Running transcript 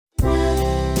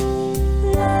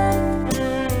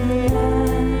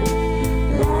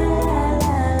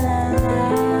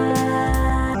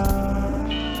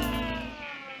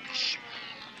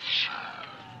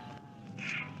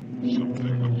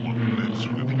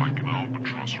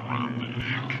albatross around the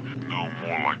neck. No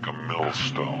more like a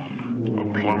millstone.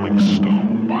 A plumbing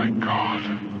stone, by God.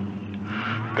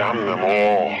 Damn them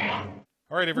all.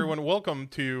 All right, everyone, welcome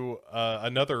to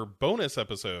another bonus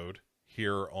episode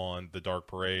here on The Dark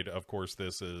Parade. Of course,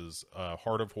 this is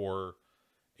Heart of Horror,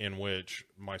 in which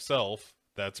myself,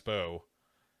 that's Bo,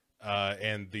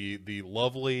 and the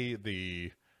lovely,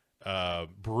 the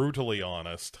brutally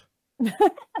honest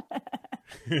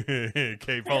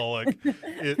Kay Pollock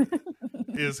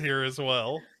is here as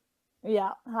well.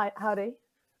 Yeah, hi, howdy.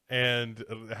 And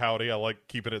howdy, I like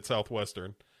keeping it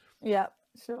Southwestern. Yeah,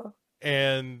 sure.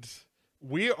 And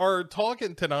we are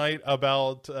talking tonight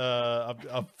about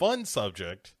a fun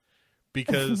subject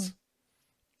because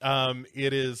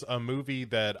it is a movie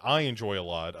that I enjoy a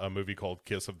lot, a movie called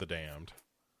Kiss of the Damned.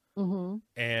 Mm-hmm.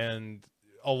 And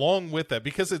along with that,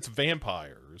 because it's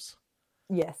vampires,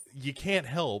 yes, you can't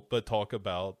help but talk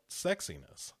about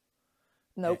sexiness.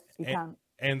 Nope, you can't.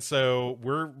 And so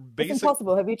we're basically... It's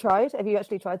impossible. Have you tried? Have you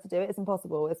actually tried to do it? It's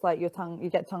impossible. It's like you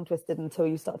get tongue twisted until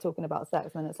you start talking about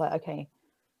sex, and then it's like, okay,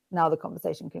 now the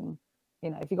conversation can,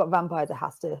 if you've got vampires, it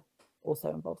has to also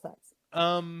involve sex.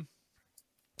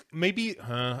 Maybe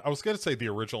I was gonna say the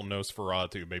original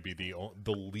Nosferatu, maybe the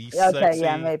least okay, sexy.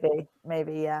 Yeah,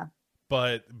 maybe, yeah.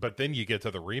 But then you get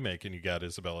to the remake and you got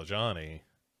Isabella Gianni,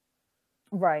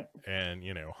 right? And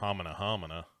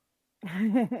homina,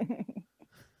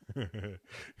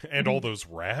 and all those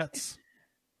rats.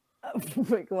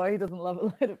 Why he doesn't love a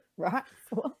load of rats?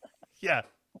 Yeah.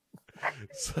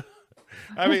 So,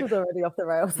 I mean, this is already off the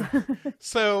rails.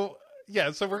 So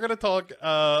we're gonna talk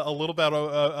a little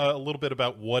bit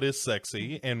about what is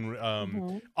sexy,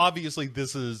 and obviously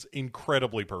this is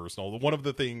incredibly personal. One of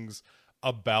the things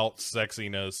about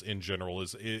sexiness in general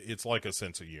is it's like a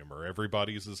sense of humor.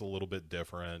 Everybody's is a little bit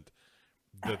different.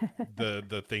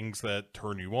 The things that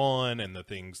turn you on and the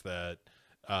things that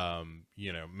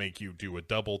make you do a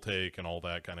double take and all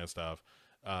that kind of stuff.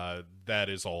 That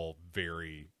is all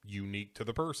very unique to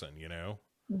the person,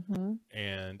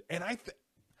 and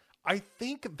I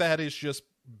think that is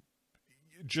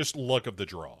just luck of the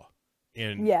draw.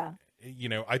 And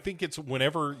I think it's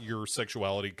whenever your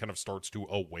sexuality kind of starts to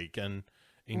awaken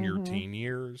in your teen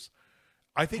years.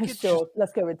 I think it's sure.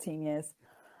 Let's go with teen years.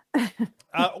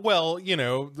 Well,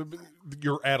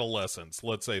 your adolescence,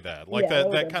 let's say that. Like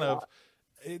that kind of,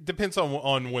 it depends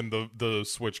on when the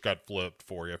switch got flipped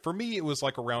for you. For me, it was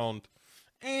like around,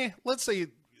 let's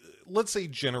say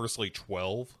generously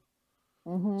 12.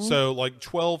 So like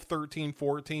 12, 13,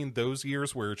 14, those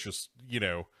years where it's just,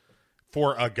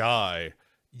 for a guy,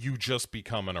 you just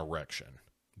become an erection.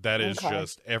 That is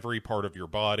just every part of your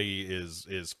body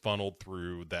is funneled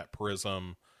through that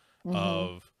prism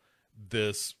of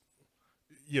this,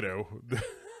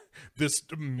 this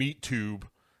meat tube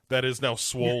that is now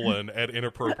swollen at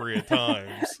inappropriate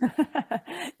times.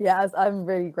 Yeah, I'm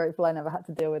really grateful I never had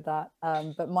to deal with that.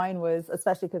 But mine was,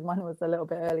 especially because mine was a little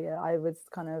bit earlier, I was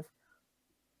kind of,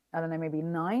 I don't know, maybe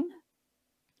 9.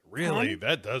 Really? 10?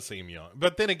 That does seem young.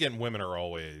 But then again, women are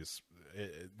always,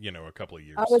 a couple of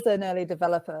years. I was an early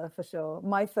developer for sure.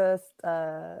 My first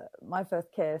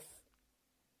kiss,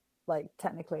 like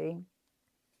technically,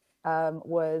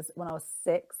 was when I was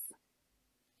 6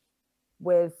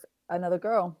 with another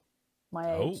girl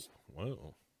my age. Oh,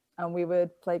 whoa. And we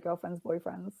would play girlfriends,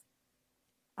 boyfriends.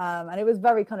 And it was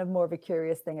very kind of more of a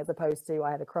curious thing as opposed to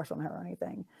I had a crush on her or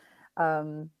anything.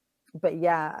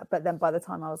 But then by the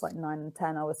time I was like 9 and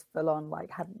 10, I was full on, like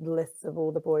had lists of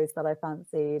all the boys that I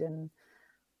fancied and,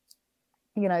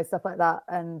 stuff like that.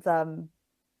 And and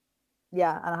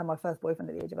I had my first boyfriend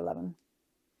at the age of 11.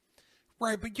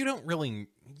 Right, but you don't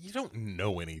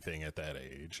know anything at that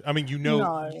age. I mean,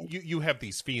 you have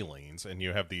these feelings and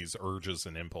you have these urges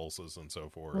and impulses and so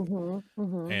forth.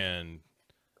 And,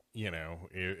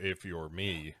 if you're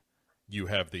me, you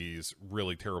have these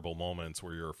really terrible moments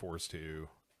where you're forced to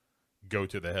go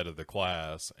to the head of the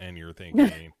class and you're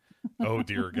thinking, oh,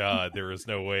 dear God, there is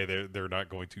no way they're not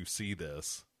going to see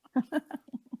this.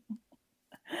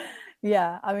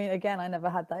 Yeah, I mean, again, I never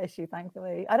had that issue,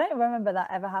 thankfully. I don't remember that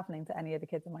ever happening to any of the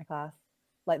kids in my class,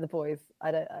 like the boys.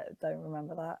 I don't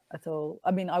remember that at all.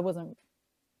 I mean, I don't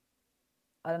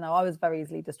know. I was very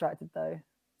easily distracted though,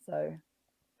 so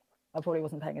I probably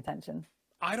wasn't paying attention.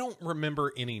 I don't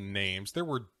remember any names. There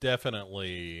were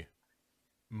definitely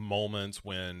moments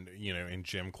when, in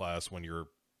gym class when you're,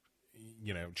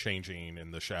 changing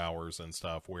in the showers and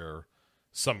stuff where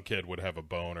some kid would have a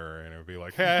boner and it would be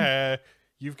like, hey,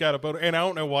 you've got a boner. And I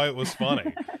don't know why it was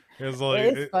funny. It's like,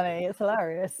 it is funny. It's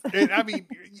hilarious. I mean,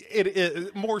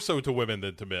 it more so to women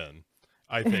than to men.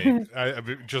 I think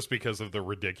just because of the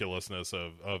ridiculousness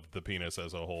of the penis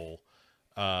as a whole.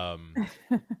 But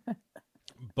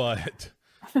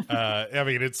I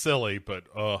mean, it's silly, but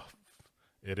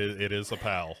it is a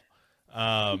pal.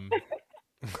 Um,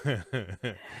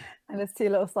 And his two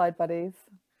little side buddies.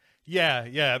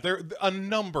 yeah. There a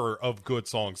number of good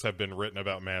songs have been written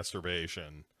about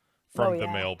masturbation from the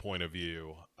male point of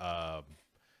view.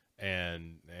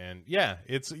 And yeah,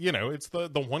 it's it's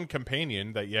the one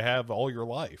companion that you have all your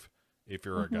life if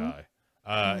you're a guy,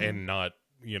 and not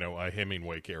a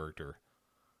Hemingway character.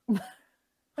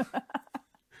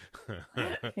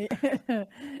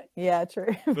 Yeah,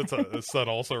 true. That's a Sun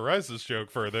Also Rises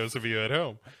joke for those of you at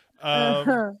home.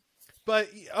 But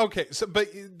okay, but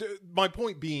my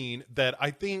point being that I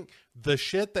think the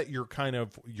shit that you're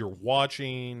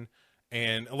watching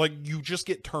and like you just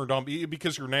get turned on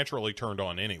because you're naturally turned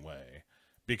on anyway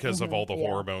because of all the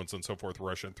hormones and so forth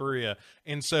rushing through you.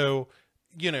 And so,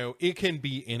 it can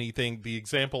be anything. The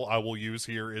example I will use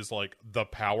here is like the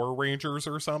Power Rangers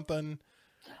or something.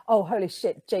 Oh, holy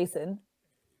shit, Jason.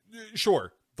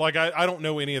 Sure. Like I don't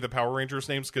know any of the Power Rangers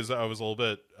names because I was a little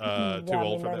bit too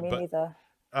old for that.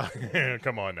 But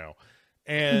come on now.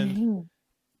 And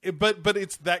but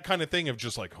it's that kind of thing of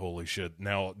just like, holy shit,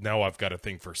 now I've got a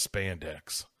thing for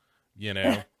spandex,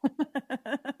 Yeah,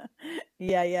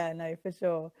 no, for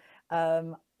sure.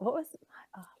 What was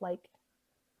like?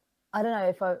 I don't know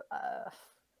if I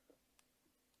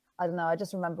don't know. I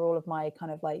just remember all of my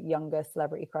kind of like younger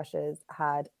celebrity crushes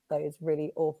had those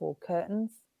really awful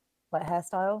curtains, like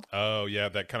hairstyle. Oh yeah,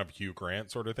 that kind of Hugh Grant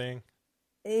sort of thing.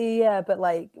 Yeah, but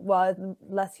like, well,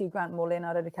 less Hugh Grant, more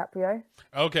Leonardo DiCaprio.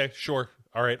 Okay, sure.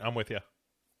 All right, I'm with you.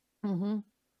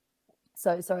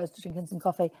 So sorry, I was drinking some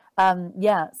coffee. It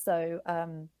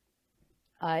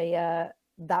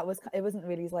wasn't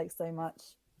really like so much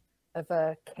of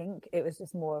a kink. It was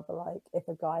just more of a like, if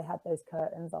a guy had those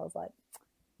curtains, I was like,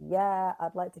 yeah,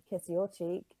 I'd like to kiss your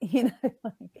cheek, and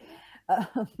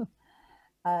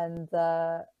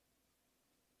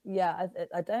yeah,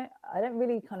 I don't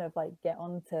really kind of like get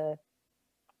onto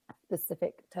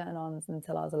specific turn-ons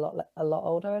until I was a lot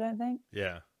older, I don't think.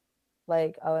 Yeah.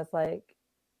 Like I was like,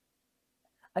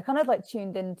 I kind of like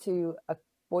tuned into a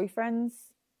boyfriend's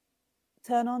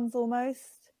turn-ons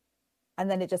almost, and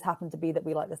then it just happened to be that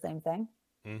we like the same thing.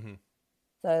 Mm-hmm.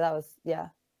 So that was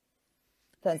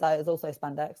turns out it was also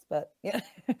spandex, but yeah.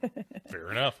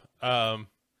 Fair enough.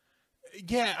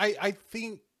 Yeah, I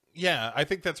think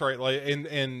that's right. Like,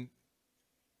 and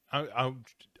I'm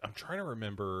trying to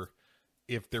remember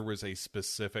if there was a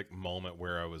specific moment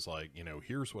where I was like,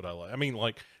 here's what I like. I mean,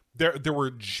 like there were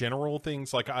general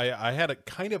things. Like I had a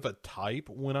kind of a type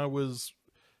when I was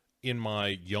in my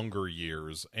younger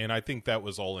years, and I think that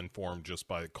was all informed just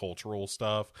by cultural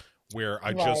stuff where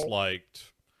I just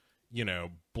liked,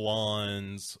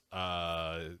 blondes.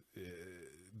 That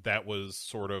was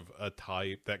sort of a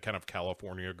type, that kind of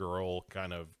California girl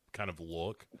kind of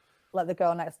look. Like the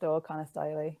girl next door kind of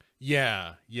styly.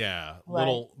 Yeah. Right.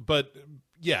 Little, but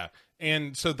yeah.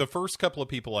 And so the first couple of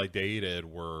people I dated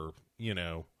were,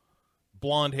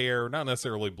 blonde hair, not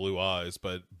necessarily blue eyes,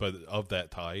 but of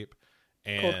that type.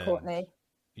 And called Courtney.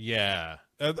 Yeah.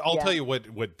 I'll tell you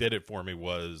what did it for me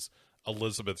was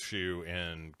Elizabeth Shue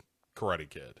and Karate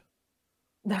Kid.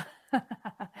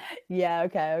 Yeah,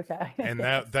 okay. And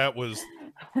that was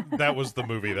the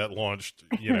movie that launched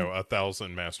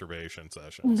 1,000 masturbation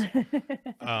sessions.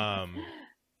 But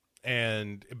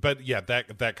yeah,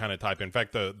 that kind of type. In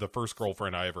fact, the first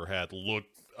girlfriend I ever had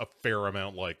looked a fair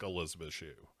amount like Elizabeth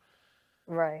Shue.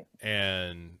 Right.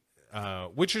 And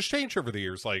which has changed over the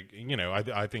years. Like,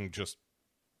 I think just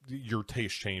your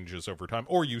taste changes over time,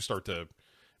 or you start to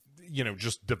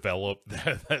just develop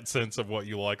that sense of what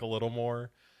you like a little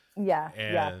more. Yeah,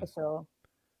 for sure.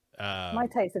 My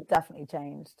tastes have definitely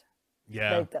changed.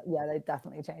 Yeah. They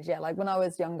definitely changed. Yeah, like when I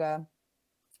was younger,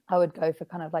 I would go for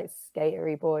kind of like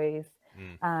skatery boys,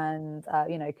 and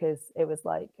because it was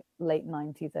like late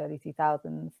 90s, early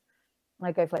 2000s.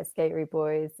 I go for like skatery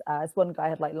boys. This one guy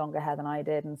had like longer hair than I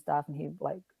did and stuff, and he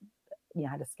like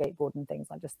had a skateboard and things.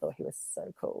 I just thought he was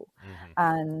so cool.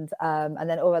 And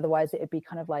then or otherwise it would be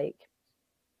kind of like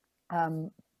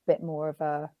bit more of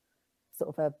a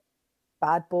sort of a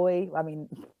bad boy. I mean,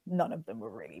 none of them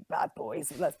were really bad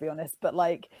boys, let's be honest, but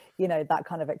like that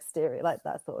kind of exterior, like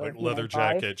that sort of like leather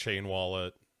jacket, chain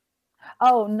wallet.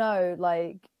 Oh no,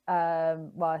 like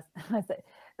well, I say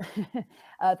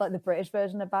like the British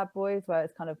version of bad boys, where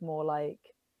it's kind of more like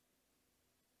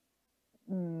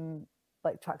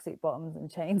like tracksuit bottoms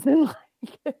and chains and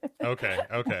like okay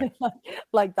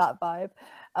like that vibe,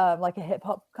 like a hip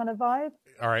hop kind of vibe.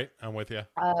 All right, I'm with you.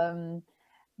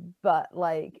 but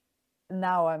like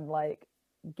now I'm like,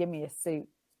 give me a suit,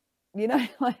 you know.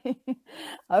 Like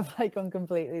I've like gone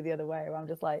completely the other way where I'm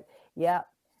just like, yeah,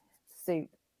 suit,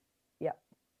 yeah,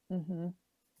 All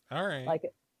right. like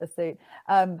a suit.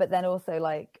 But then also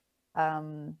like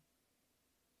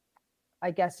I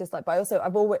guess just like, but also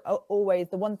I've always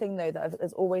the one thing though that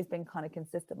has always been kind of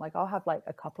consistent. Like I'll have like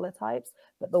a couple of types,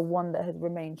 but the one that has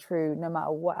remained true no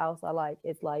matter what else I like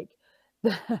is like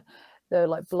the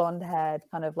like blonde haired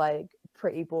kind of like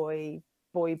pretty boy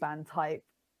band type,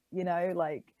 you know.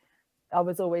 Like I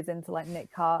was always into like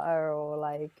Nick Carter or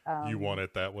like You want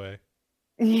it that way?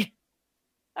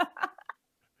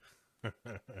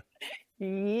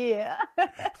 yeah.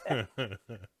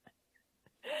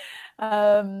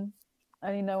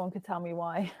 Only no one could tell me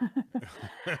why.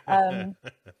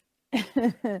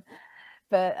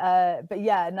 But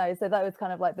yeah, no, so that was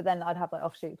kind of like, but then I'd have like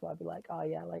offshoots where I'd be like, oh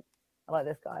yeah, like I like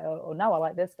this guy, or no, I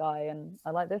like this guy, and I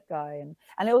like this guy, and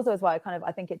it also is why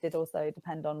I think it did also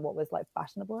depend on what was like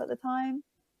fashionable at the time,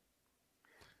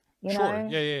 you Sure. know.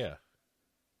 Yeah.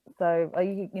 So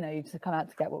you know, you just come out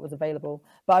to get what was available.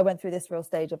 But I went through this real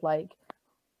stage of like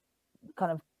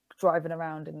kind of driving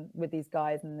around and with these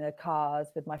guys in their cars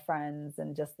with my friends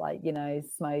and just like, you know,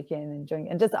 smoking and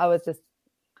drinking, and just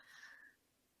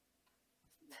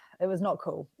it was not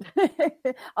cool.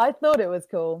 I thought it was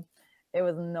cool. It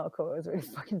was not cool. It was really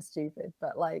fucking stupid.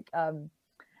 But like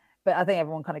but I think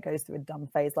everyone kind of goes through a dumb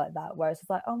phase like that where it's just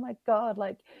like, oh my god,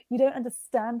 like you don't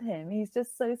understand him, he's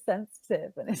just so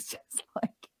sensitive. And it's just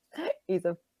like, he's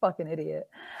a fucking idiot.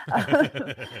 But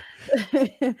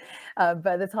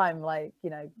at the time, like,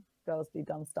 you know, girls do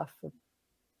dumb stuff with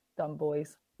dumb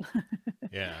boys.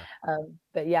 Yeah.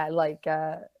 But yeah, like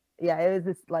yeah, it was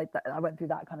just like that. I went through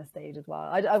that kind of stage as well.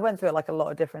 I went through like a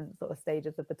lot of different sort of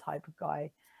stages of the type of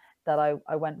guy that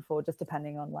I went for, just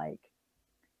depending on like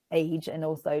age and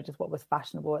also just what was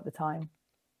fashionable at the time.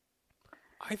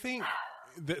 I think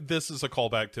this is a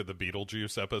callback to the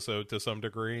Beetlejuice episode to some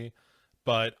degree,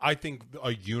 but I think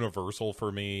a universal for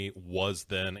me was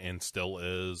then and still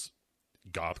is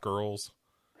goth girls.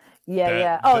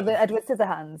 Yeah. Oh, the Edward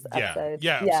Scissorhands episode.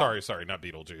 Yeah. Sorry, not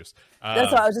Beetlejuice.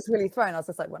 That's what I was just really thrown. I was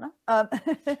just like, what?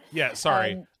 Yeah,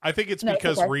 sorry. I think it's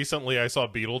because okay. recently I saw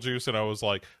Beetlejuice and I was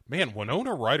like, man,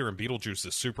 Winona Ryder in Beetlejuice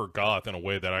is super goth in a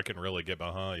way that I can really get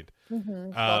behind.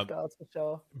 Goth girls for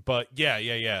sure. But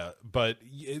yeah. But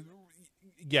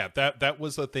yeah, that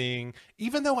was a thing.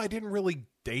 Even though I didn't really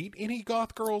date any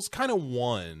goth girls, kind of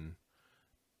one.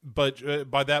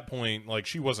 But by that point, like,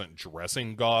 she wasn't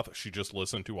dressing goth. She just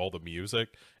listened to all the music,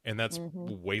 and that's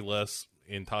way less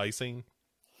enticing.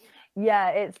 Yeah,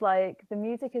 it's like the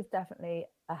music is definitely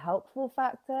a helpful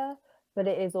factor, but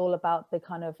it is all about the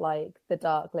kind of like the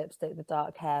dark lipstick, the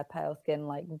dark hair, pale skin,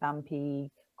 like vampy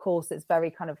corsets,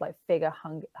 very kind of like figure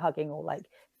hugging or like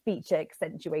feature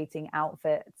accentuating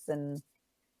outfits and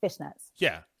fishnets.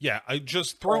 Yeah. I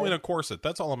just throw in a corset.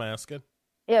 That's all I'm asking.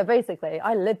 Yeah, basically,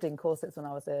 I lived in corsets when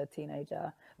I was a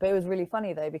teenager, but it was really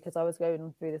funny though, because I was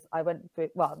going through this. I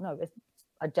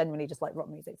genuinely just like rock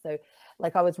music, so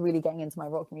like I was really getting into my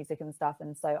rock music and stuff,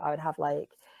 and so I would have like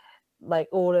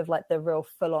all of like the real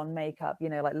full-on makeup, you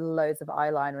know, like loads of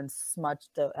eyeliner and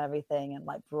smudged everything and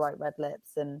like bright red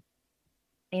lips, and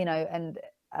you know, and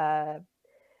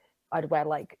I'd wear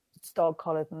like dog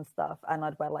collars and stuff, and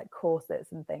I'd wear like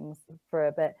corsets and things for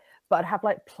a bit, but I'd have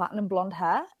like platinum blonde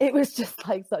hair. It was just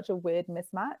like such a weird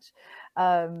mismatch.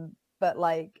 But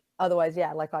like otherwise,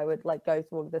 yeah, like I would like go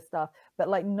through all of this stuff, but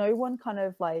like no one kind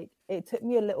of like, it took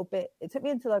me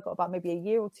until I got about maybe a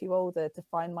year or two older to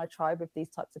find my tribe of these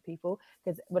types of people,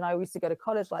 because when I used to go to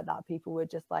college like that, people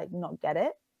would just like not get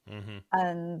it.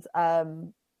 And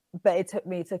but it took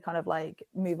me to kind of like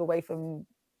move away from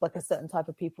like a certain type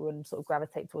of people and sort of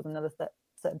gravitate towards another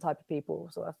certain type of people.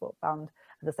 So I sort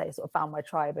of found my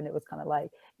tribe, and it was kind of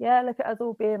like, yeah, look at us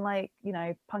all being like, you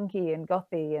know, punky and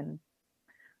gothy and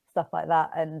stuff like that.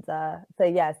 And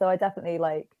so I definitely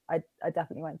I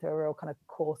definitely went through a real kind of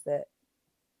corset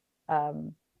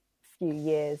few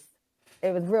years.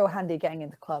 It was real handy getting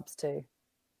into clubs too,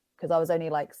 because I was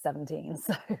only like 17.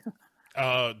 So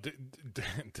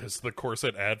does the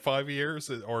corset add 5 years,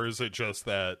 or is it just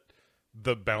that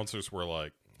the bouncers were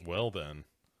like, well then,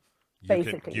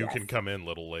 you can come in,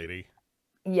 little lady?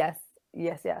 Yes.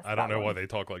 I don't know why they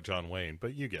talk like John Wayne,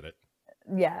 but you get it.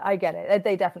 Yeah, I get it.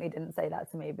 They definitely didn't say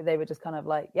that to me, but they were just kind of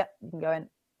like, yep, you can go in.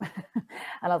 And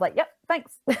I was like, yep,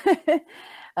 thanks.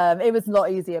 It was a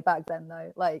lot easier back then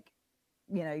though. Like,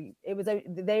 you know,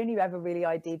 they only ever really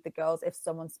ID'd the girls if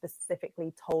someone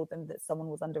specifically told them that someone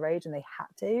was underage, and they had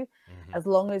to, as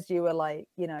long as you were like,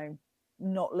 you know,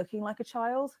 not looking like a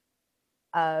child.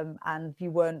 and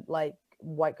you weren't like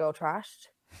white girl trashed.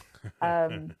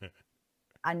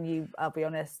 And you, I'll be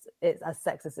honest, it's as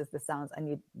sexist as this sounds, and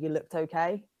you looked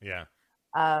okay. Yeah.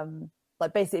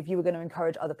 Like basically, if you were going to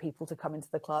encourage other people to come into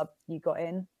the club, you got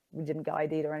in. We didn't get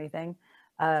ID'd or anything,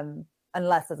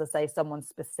 unless, as I say, someone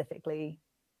specifically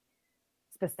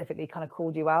kind of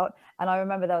called you out. And I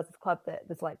remember there was this club that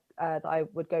I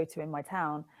would go to in my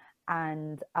town,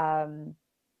 and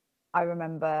I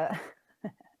remember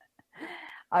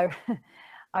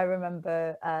I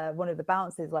remember one of the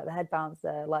bouncers, like the head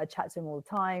bouncer, like I'd chat to him all the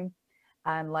time,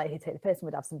 and like he'd take the piss and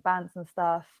we'd have some bants and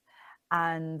stuff.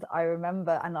 And I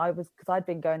remember, because I'd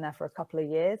been going there for a couple of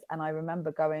years, and I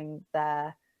remember going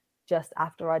there just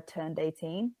after I'd turned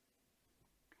 18,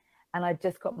 and I'd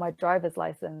just got my driver's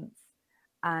license,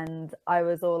 and I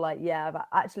was all like, yeah, I'm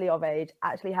actually of age,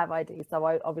 actually have ID. So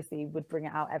I obviously would bring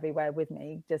it out everywhere with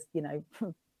me, just, you know,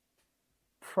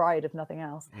 pride if nothing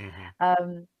else.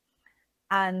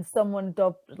 And someone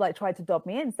tried to dob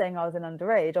me in, saying I was an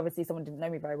underage. Obviously someone didn't know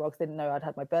me very well, because they didn't know I'd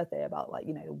had my birthday about, like,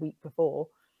 you know, a week before.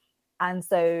 And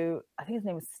so I think his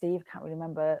name was Steve, can't really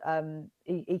remember.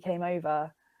 He came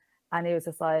over, and he was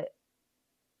just like,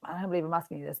 I can't believe I'm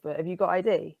asking you this, but have you got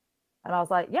ID? And I was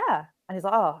like, yeah. And he's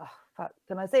like, oh, fuck,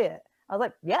 can I see it? I was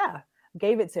like, yeah.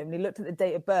 Gave it to him, and he looked at the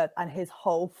date of birth, and his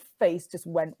whole face just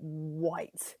went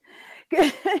white,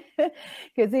 because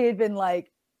he had been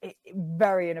like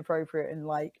very inappropriate in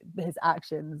like his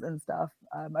actions and stuff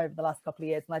over the last couple of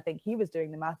years. And I think he was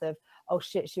doing the math of, oh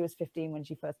shit, she was 15 when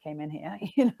she first came in here,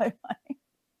 you know. Like,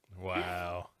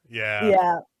 wow.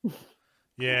 Yeah.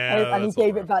 And he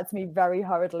gave it back to me very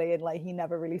hurriedly, and like he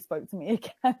never really spoke to me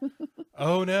again.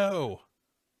 Oh no.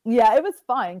 Yeah, it was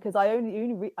fine, because I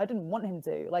didn't want him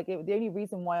to. Like, the only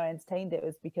reason why I entertained it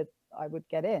was because I would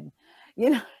get in,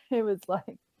 you know. It was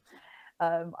like,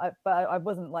 but I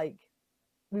wasn't like,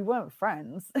 we weren't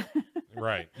friends.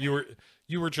 Right. You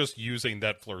were just using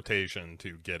that flirtation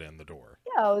to get in the door.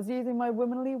 Yeah, I was using my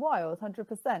womanly wiles,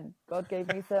 100%. God gave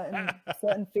me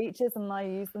certain features, and I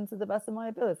used them to the best of my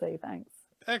ability. Thanks.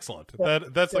 Excellent.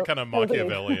 That's the kind of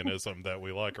Machiavellianism that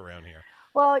we like around here.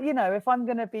 Well, you know, if I'm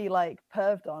going to be like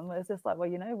perved on, it's just like, well,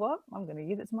 you know what? I'm going to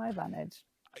use it to my advantage.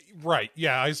 Right.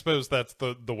 Yeah, I suppose that's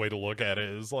the way to look at it,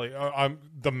 is like,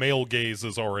 the male gaze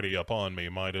is already upon me.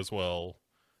 Might as well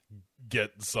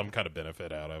get some kind of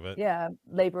benefit out of it. Yeah,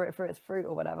 labor it for its fruit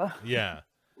or whatever. Yeah.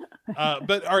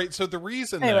 But all right, so the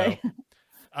reason anyway,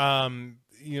 though,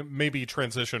 you know, maybe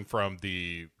transition from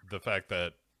the fact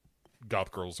that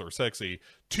goth girls are sexy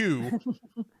to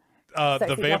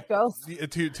the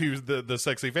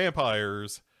sexy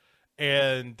vampires.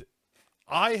 And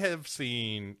I have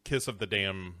seen Kiss of the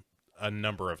Damned a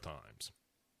number of times.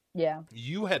 Yeah.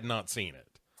 You had not seen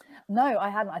it. No, I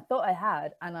hadn't. I thought I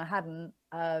had, and I hadn't.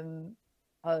 I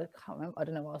can't remember. I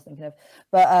don't know what I was thinking of.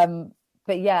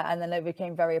 But yeah, and then it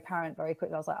became very apparent very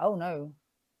quickly. I was like, oh no,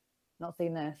 not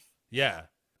seen this. Yeah.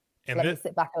 And let me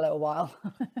sit back a little while.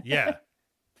 Yeah.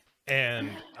 And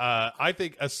I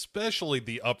think especially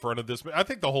the upfront of this, I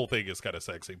think the whole thing is kind of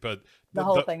sexy, but the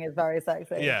whole thing is very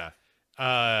sexy. Yeah.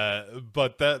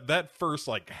 But that first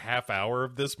like half hour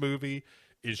of this movie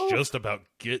is just about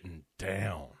getting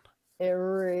down. It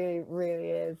really, really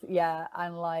is. Yeah.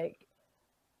 And like,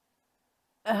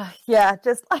 yeah,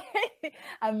 just like,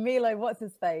 and Milo, what's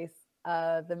his face?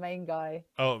 The main guy.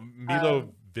 Oh,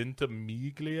 Milo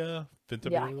Ventimiglia?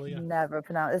 Yeah, I can never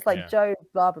pronounce. It's like Joe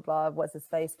blah blah blah. What's his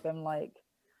face from like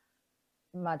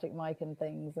Magic Mike and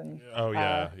things, and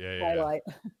Twilight.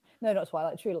 No, not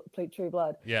Twilight. True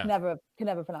Blood. Yeah, can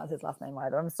never pronounce his last name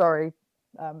either. I'm sorry,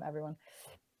 everyone.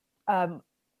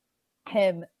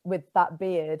 Him with that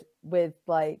beard, with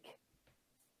like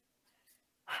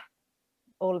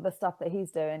all of the stuff that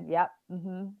he's doing. Yep,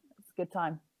 it's a good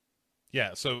time.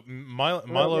 Yeah, so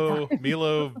Milo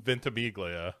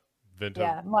Ventimiglia.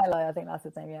 Yeah, Milo, I think that's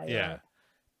his name. Yeah. Right.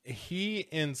 He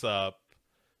ends up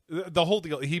the whole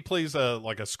deal. He plays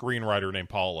like a screenwriter named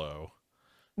Paulo.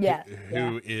 Yeah,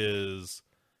 who is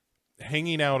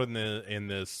hanging out in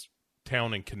this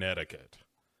town in Connecticut,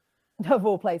 of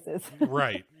all places.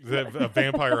 Right, a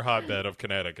vampire hotbed of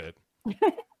Connecticut.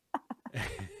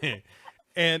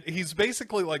 And he's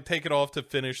basically like taken off to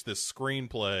finish this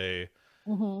screenplay.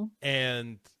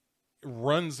 And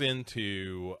runs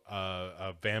into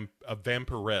a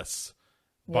vampiress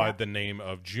by the name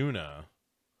of Juna.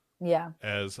 Yeah.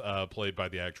 As played by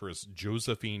the actress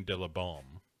Josephine de la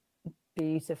Baume.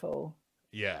 Beautiful.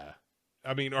 Yeah.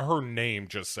 I mean, her name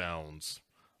just sounds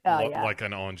like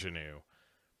an ingenue.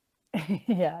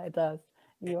 Yeah, it does.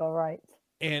 You are right.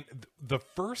 And the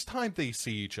first time they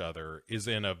see each other is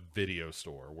in a video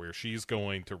store where she's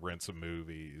going to rent some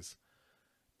movies.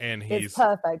 And It's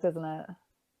perfect, isn't it?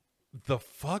 the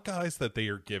fuck eyes that they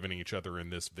are giving each other in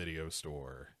this video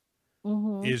store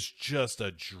Mm-hmm. is just a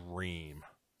dream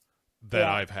that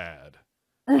Yeah. I've had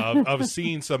of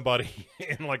seeing somebody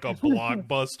in like a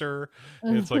Blockbuster.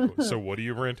 And it's like, so what are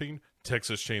you renting?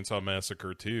 Texas Chainsaw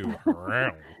Massacre 2.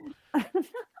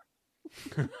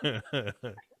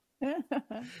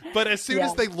 But as soon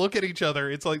as they look at each other,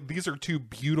 it's like these are two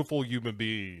beautiful human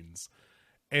beings.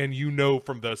 And you know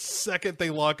from the second they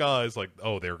lock eyes, like,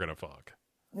 oh, they're gonna fuck.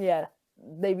 Yeah,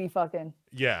 they be fucking.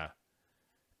 Yeah.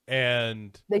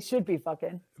 And they should be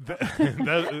fucking.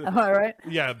 That, Am I right?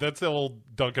 Yeah, that's the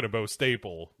old Duncan and Bo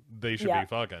staple. They should be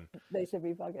fucking. They should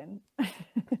be fucking.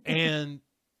 And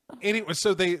anyway,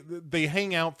 so they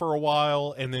hang out for a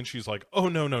while, and then she's like, "Oh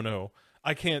no,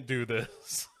 I can't do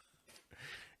this."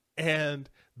 And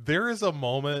there is a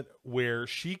moment where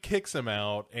she kicks him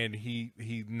out, and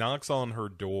he knocks on her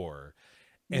door,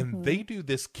 and they do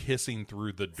this kissing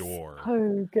through the door.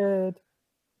 Oh, good.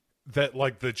 That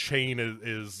like the chain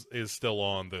is still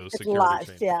on the security latched,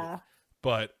 chain. yeah.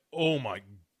 But oh my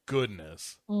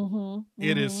goodness,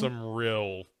 it is some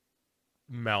real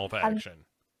mouth action.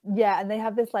 And they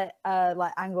have this like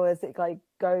angle as it like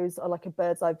goes or like a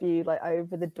bird's eye view like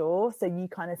over the door, so you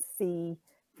kind of see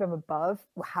from above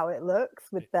how it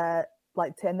looks with their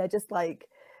like and they're just like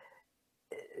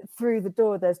through the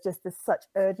door. There's just this such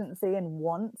urgency and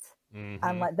want.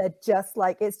 And like they're just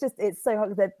like it's so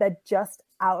hard. They're just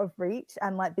out of reach,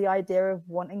 and like the idea of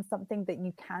wanting something that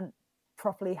you can't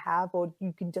properly have or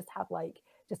you can just have like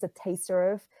just a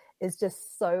taster of is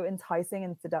just so enticing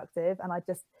and seductive. And I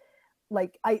just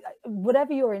like I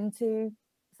whatever you're into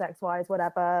sex wise,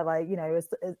 whatever, like, you know,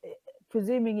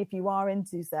 presuming if you are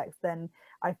into sex, then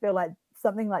I feel like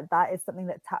something like that is something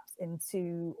that taps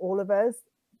into all of us,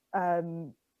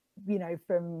 you know,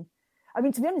 from I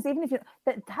mean, to be honest, even if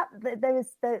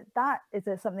that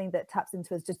is something that taps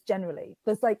into us just generally.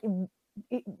 There's like,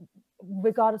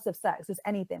 regardless of sex, there's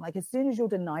anything. Like as soon as you're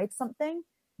denied something,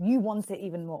 you want it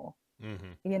even more.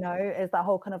 You know, it's that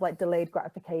whole kind of like delayed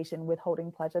gratification,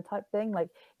 withholding pleasure type thing. Like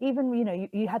even, you know,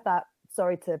 you had that.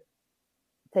 Sorry to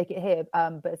take it here,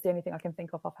 but it's the only thing I can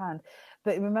think of offhand.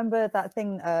 But remember that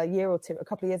thing a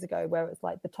couple of years ago, where it's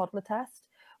like the toddler test,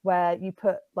 where you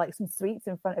put like some sweets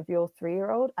in front of your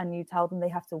 3-year-old and you tell them they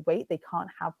have to wait, they can't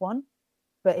have one,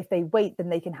 but if they wait, then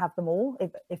they can have them all.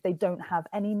 If they don't have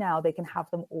any now, they can have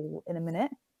them all in a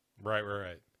minute.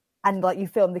 Right. And like you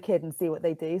film the kid and see what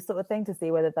they do, sort of thing, to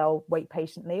see whether they'll wait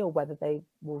patiently or whether they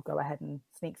will go ahead and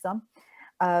sneak some.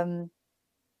 And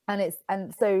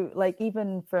so like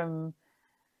even from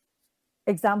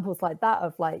examples like that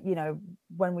of like, you know,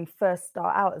 when we first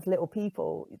start out as little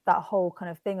people, that whole kind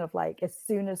of thing of like as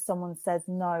soon as someone says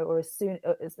no, or as soon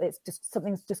as it's just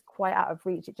something's just quite out of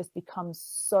reach, it just becomes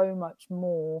so much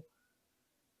more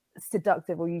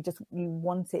seductive, or you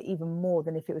want it even more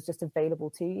than if it was just available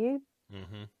to you. Do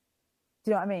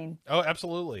you know what I mean? Oh,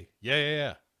 absolutely.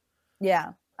 Yeah.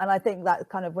 And I think that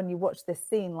kind of when you watch this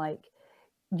scene, like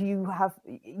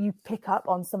you pick up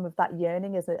on some of that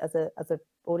yearning as a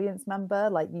audience member.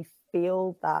 Like you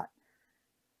feel that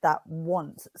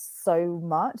want so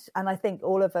much. And I think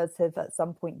all of us have at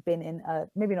some point been in a,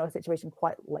 maybe not a situation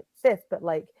quite like this, but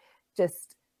like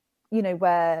just, you know,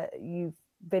 where you've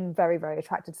been very, very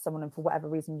attracted to someone and for whatever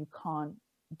reason you can't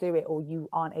do it, or you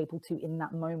aren't able to in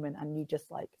that moment, and you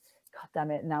just like, God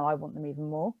damn it, now I want them even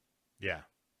more. Yeah.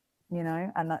 You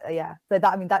know, and so that,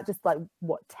 I mean, that just like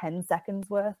what 10 seconds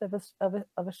worth of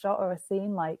a shot or a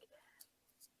scene, like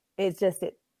it's just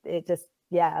it just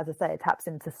as I say, it taps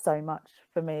into so much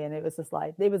for me. And it was just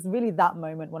like, it was really that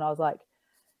moment when I was like,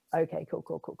 okay, cool.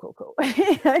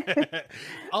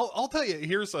 I'll tell you,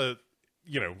 here's a,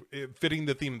 you know, fitting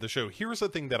the theme of the show, here's a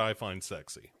thing that I find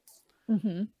sexy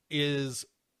is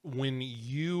when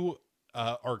you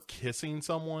are kissing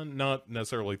someone, not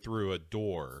necessarily through a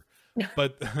door,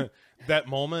 but that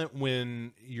moment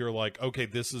when you're like, okay,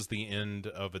 this is the end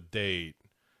of a date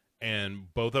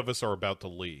and both of us are about to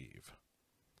leave.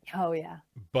 Oh yeah.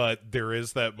 But there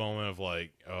is that moment of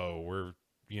like, oh, we're,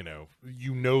 you know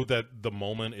that the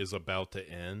moment is about to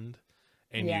end,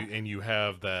 and you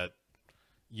have that,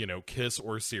 you know, kiss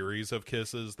or series of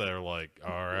kisses that are like,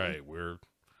 all right,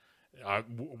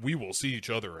 we will see each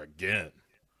other again.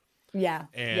 Yeah.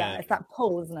 And it's that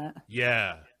pull, isn't it?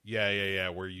 Yeah.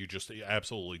 Where you just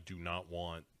absolutely do not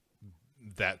want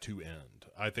that to end.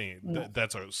 I think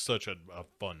that's such a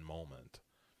fun moment.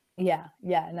 Yeah,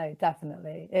 no,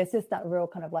 definitely. It's just that real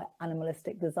kind of like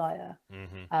animalistic desire.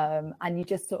 And you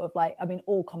just sort of like, I mean,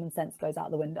 all common sense goes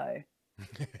out the window.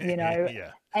 You know,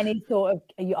 any thought of,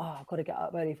 I've got to get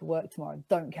up early for work tomorrow,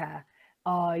 don't care.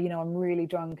 oh, you know, I'm really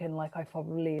drunk and like I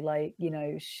probably like, you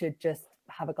know, should just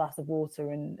have a glass of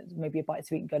water and maybe a bite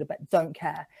to eat and go to bed. Don't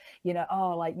care. You know,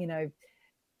 oh, like, you know,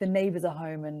 the neighbors are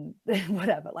home and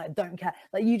whatever, like don't care.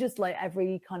 Like you just like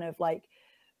every kind of like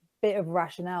bit of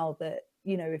rationale that,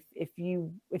 you know,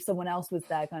 if someone else was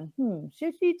there going,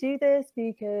 should you do this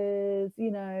because,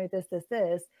 you know, this,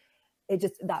 it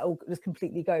just, that all just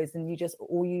completely goes, and you just,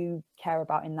 all you care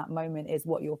about in that moment is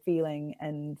what you're feeling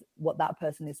and what that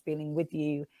person is feeling with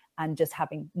you, and just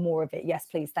having more of it. Yes,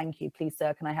 please, thank you, please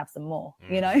sir, can I have some more?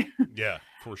 You know. Yeah,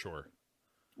 for sure.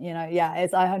 You know, yeah,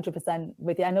 it's 100%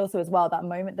 with you. And also as well, that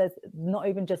moment, there's not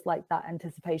even just like that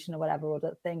anticipation or whatever, or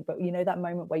that thing, but you know, that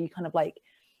moment where you kind of like,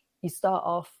 you start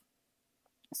off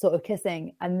sort of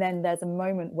kissing and then there's a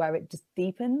moment where it just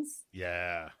deepens.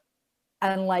 Yeah.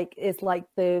 And like, it's like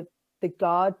the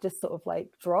guard just sort of like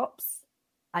drops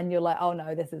and you're like, oh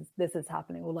no, this is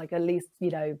happening. Or like, at least, you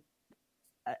know,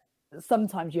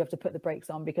 sometimes you have to put the brakes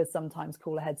on because sometimes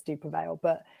cooler heads do prevail.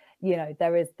 But you know,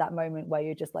 there is that moment where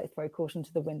you just like throw caution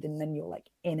to the wind and then you're like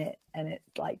in it. And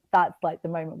it's like, that's like the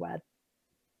moment where,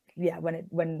 yeah, when it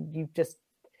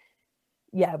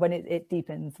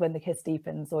deepens, when the kiss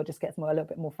deepens or just gets a little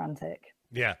bit more frantic.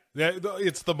 Yeah.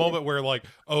 It's the moment where like,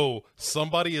 oh,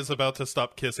 somebody is about to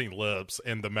stop kissing lips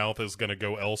and the mouth is going to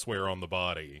go elsewhere on the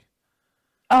body.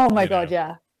 Oh my God.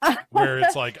 Know? Yeah. Where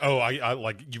it's like, oh, I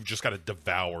like, you've just got to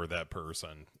devour that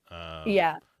person.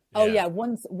 Yeah. Oh yeah.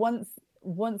 Once your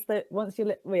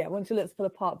lips pull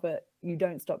apart, but you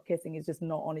don't stop kissing, it's just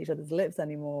not on each other's lips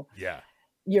anymore. Yeah.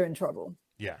 You're in trouble.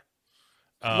 Yeah.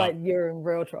 Like you're in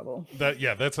real trouble.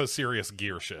 That's a serious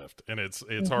gear shift, and it's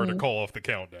hard to call off the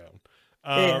countdown.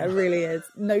 Yeah, it really is.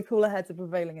 No cooler heads are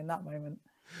prevailing in that moment.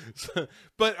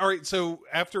 But all right, so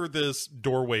after this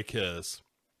doorway kiss,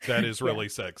 that is really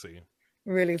sexy.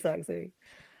 Really sexy.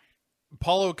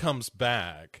 Paulo comes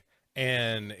back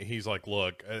and he's like,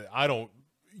 look,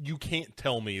 you can't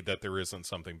tell me that there isn't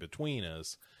something between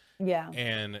us. Yeah.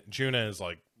 And Juna is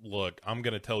like, look, I'm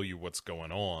going to tell you what's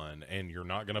going on and you're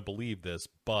not going to believe this,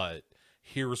 but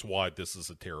here's why this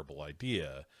is a terrible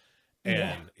idea.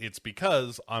 And it's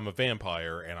because I'm a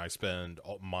vampire and I spend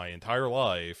my entire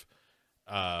life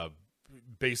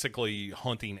basically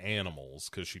hunting animals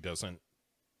because she doesn't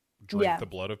drink the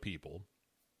blood of people.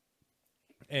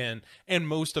 And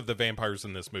most of the vampires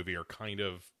in this movie are kind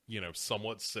of, you know,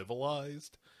 somewhat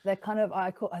civilized. They're kind of,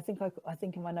 I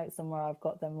think in my notes somewhere I've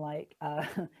got them like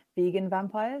vegan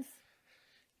vampires.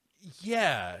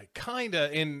 Yeah, kind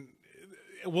of. And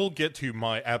we'll get to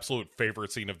my absolute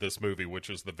favorite scene of this movie, which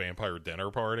is the vampire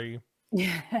dinner party.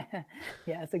 Yeah,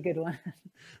 it's a good one.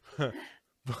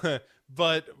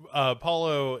 but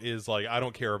Paulo is like, I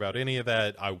don't care about any of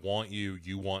that. I want you.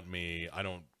 You want me. I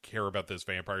don't care about this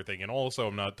vampire thing. And also,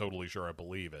 I'm not totally sure I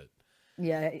believe it.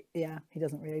 Yeah, he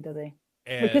doesn't really, does he?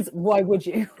 Because why would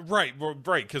you? Right,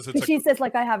 because she says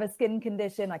like, I have a skin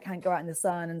condition, I can't go out in the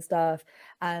sun and stuff,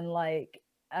 and like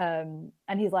and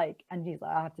he's like I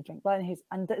have to drink blood,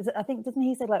 and I think, doesn't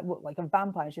he say like, what, like a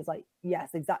vampire? And she's like,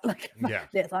 yes, exactly, like,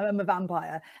 yes, I'm a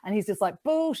vampire, and he's just like,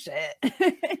 bullshit.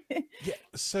 Yeah,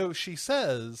 so she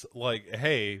says like,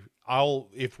 hey,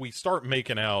 if we start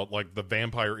making out, like the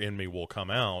vampire in me will come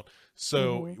out,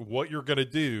 so what you're gonna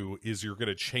do is you're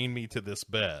gonna chain me to this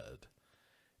bed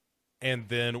and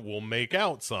then we'll make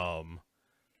out some,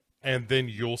 and then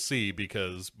you'll see,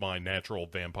 because my natural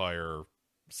vampire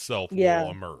self will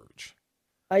emerge.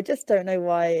 I just don't know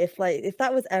why, if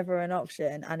that was ever an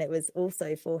option and it was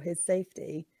also for his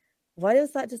safety, why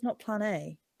was that just not plan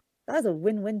A? That is a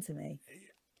win-win to me.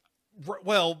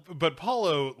 Well, but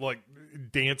Paulo like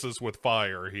dances with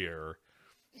fire here.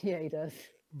 Yeah, he does.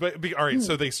 But all right,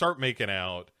 so they start making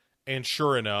out. And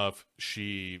sure enough,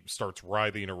 she starts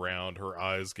writhing around. Her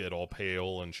eyes get all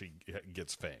pale and she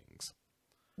gets fangs.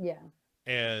 Yeah.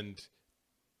 And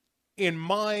in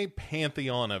my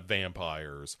pantheon of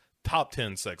vampires, top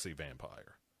 10 sexy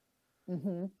vampire.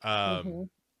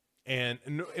 And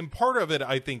part of it,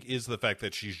 I think, is the fact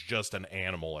that she's just an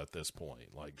animal at this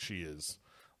point. Like, she is,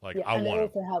 like, I want. And it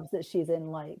also helps that she's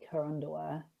in, like, her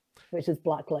underwear, which is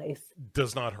black lace.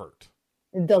 Does not hurt.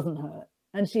 It doesn't hurt.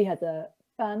 And she has a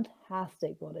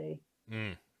fantastic body.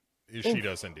 She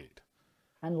does indeed.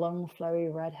 And long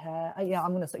flowy red hair. Yeah,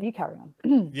 I'm gonna say, you carry on.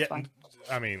 Yeah,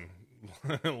 I mean,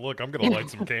 look, I'm gonna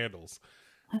light some candles.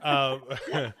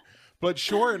 But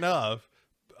sure enough,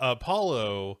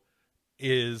 Paulo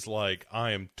is like,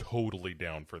 I am totally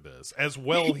down for this, as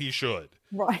well he should.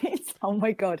 Right. Oh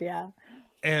my God, yeah.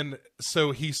 And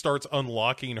so he starts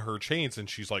unlocking her chains and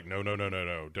she's like, no,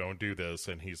 don't do this.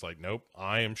 And he's like, nope,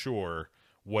 I am sure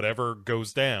whatever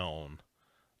goes down,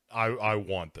 I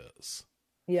want this.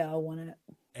 Yeah, I want it.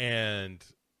 And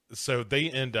so they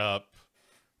end up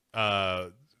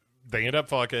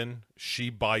fucking. She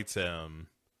bites him,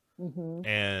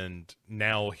 and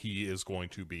now he is going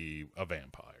to be a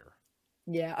vampire.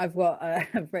 Yeah, I've got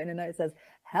I've written a note that says,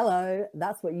 "Hello,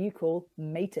 that's what you call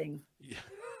mating." Yeah.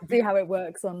 See how it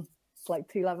works on like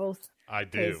 2 levels? I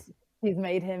do. He's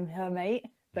made him her mate,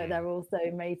 but they're also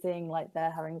mating, like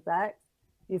they're having sex.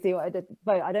 You see what I did?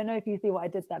 But I don't know if you see what I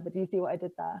did there, but do you see what I did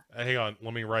there? Hang on,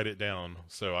 let me write it down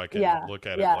so I can look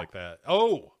at it like that.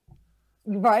 Oh,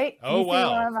 right. Oh,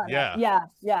 wow. Yeah.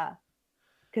 Yeah.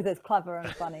 Because it's clever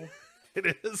and funny.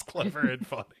 It is clever and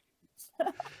funny.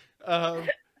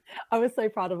 I was so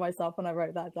proud of myself when I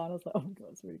wrote that down. I was like, oh my god,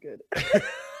 it's really good.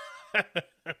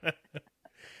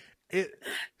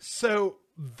 So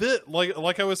this,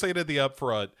 like I was saying at the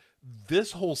upfront,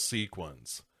 this whole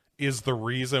sequence is the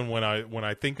reason when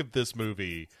I think of this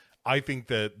movie, I think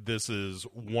that this is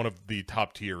one of the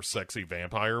top tier sexy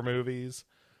vampire movies.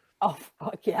 Oh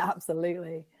fuck yeah,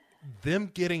 absolutely. Them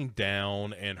getting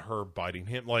down and her biting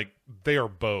him, like they are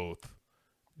both,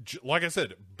 like I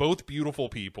said, both beautiful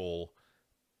people,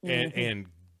 and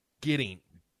getting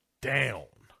down,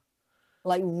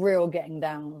 like real getting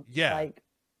down, like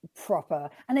proper.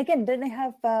 And again, don't they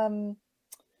have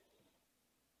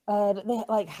they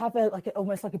like have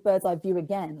almost like a bird's eye view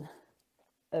again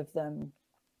of them?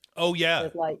 Oh yeah,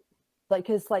 like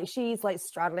because like she's like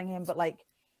straddling him, but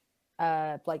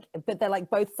but they're like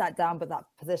both sat down, but that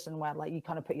position where like you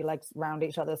kind of put your legs around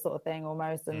each other sort of thing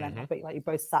almost, and then but like you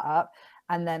both sat up,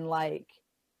 and then that's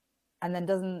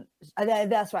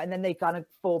right, and then they kind of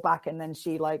fall back, and then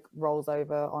she like rolls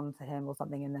over onto him or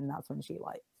something, and then that's when she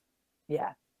like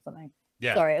something.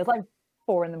 Yeah, sorry, it was like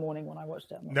 4 a.m. when I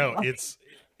watched it. No,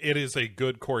 it is a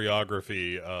good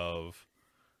choreography of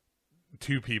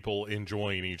 2 people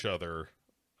enjoying each other.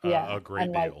 A great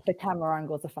and deal. Like the camera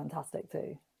angles are fantastic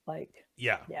too. Like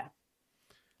yeah.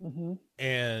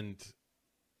 And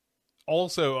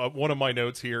also one of my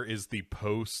notes here is the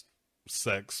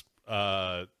post-sex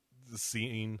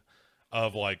scene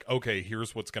of like, okay,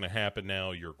 here's what's going to happen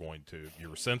now. Your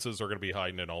senses are going to be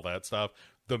heightened and all that stuff.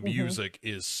 The music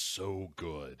is so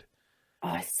good.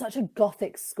 Oh, it's such a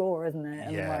gothic score, isn't it?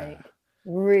 And like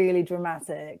really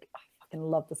dramatic. I fucking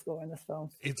love the score in this film.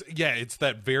 It's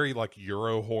that very like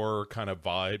Eurohorror kind of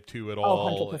vibe to it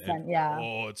all. 100%, and, yeah.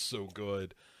 Oh, it's so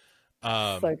good.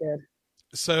 So good.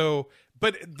 So,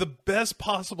 but the best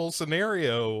possible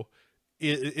scenario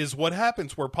is what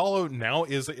happens where Paulo now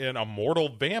is an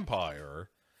immortal vampire.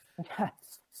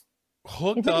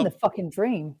 Hooked up in the fucking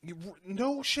dream.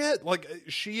 No shit. Like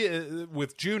she is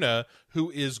with Juna, who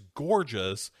is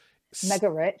gorgeous, mega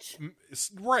rich,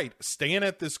 right? Staying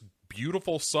at this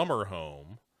beautiful summer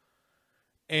home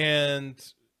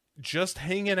and just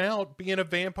hanging out, being a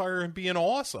vampire and being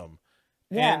awesome.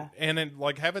 Yeah, and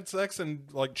like having sex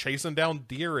and like chasing down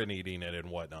deer and eating it and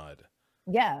whatnot.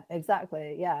 Yeah,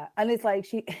 exactly. Yeah, and it's like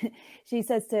she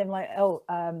says to him like, oh,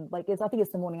 like I think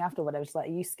it's the morning after or whatever. She's like,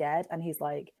 are you scared? And he's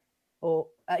like, or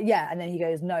yeah, and then he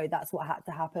goes, no, that's what had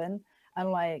to happen.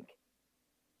 And like,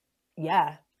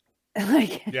 yeah,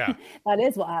 like that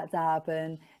is what had to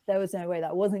happen. There was no way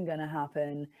that wasn't going to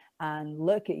happen. And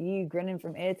look at you grinning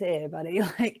from ear to ear, buddy.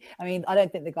 Like, I mean, I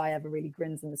don't think the guy ever really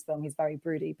grins in this film. He's very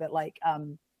broody, but like,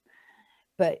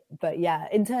 but yeah,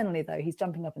 internally though, he's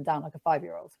jumping up and down like a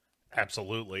 5-year-old.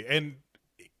 Absolutely. And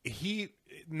he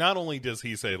not only does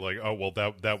he say like, oh well,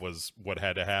 that was what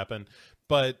had to happen,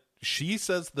 but she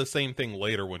says the same thing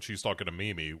later when she's talking to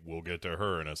Mimi. We'll get to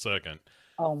her in a second.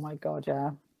 Oh my god,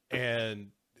 yeah.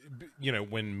 And you know,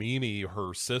 when Mimi,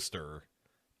 her sister,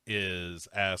 is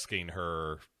asking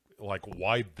her like,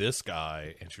 why this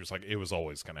guy, and she was like, it was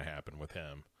always going to happen with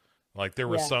him. Like there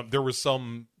was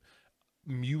some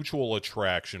mutual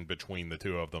attraction between the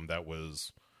two of them that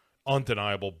was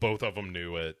undeniable. Both of them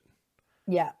knew it.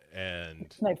 Yeah.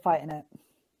 And no fighting it.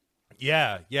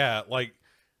 Yeah. Like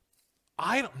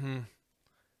I don't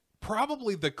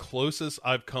probably the closest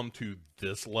I've come to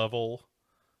this level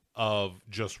of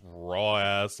just raw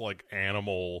ass like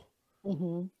animal,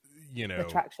 you know,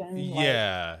 attraction.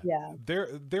 Yeah. Like, yeah.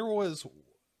 There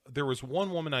was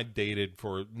one woman I dated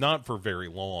for not for very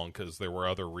long because there were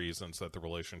other reasons that the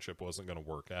relationship wasn't going to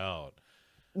work out.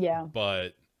 Yeah.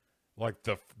 But like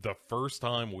the first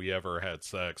time we ever had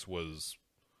sex was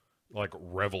like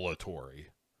revelatory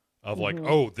of like,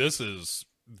 oh, this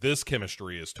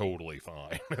chemistry is totally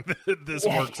fine. This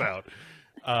works out.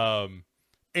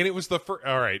 And it was the first,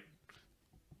 all right,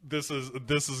 this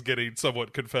is getting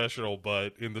somewhat confessional,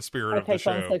 but in the spirit of the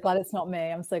show. I'm so glad it's not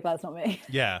me.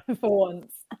 Yeah. For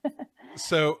once.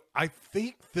 So I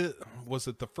think that, was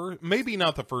it the first, maybe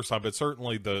not the first time, but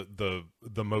certainly the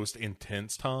most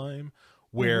intense time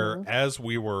where as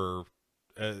we were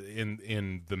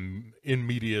in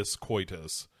medias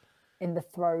coitus, in the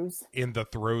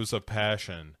throes of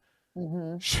passion,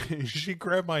 she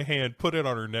grabbed my hand, put it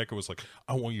on her neck, and was like,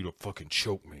 I want you to fucking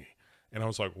choke me. And I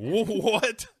was like,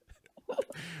 what?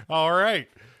 All right.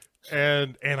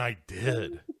 And I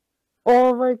did.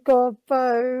 Oh my god,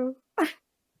 Bo.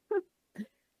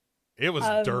 It was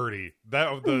dirty.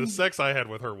 The sex I had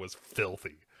with her was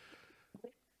filthy.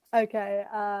 Okay.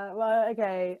 Well,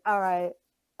 okay. All right.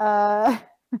 I'm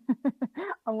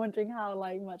wondering how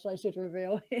much I should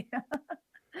reveal here.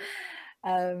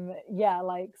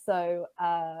 Yeah, so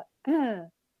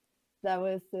there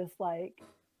was this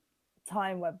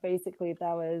time where basically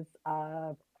there was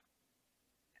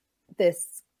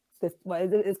this well,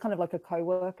 it's kind of like a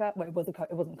co-worker. Well, it wasn't kind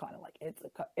of like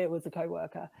it was a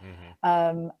co-worker.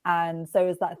 And so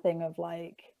it's that thing of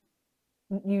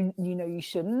you know you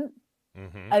shouldn't.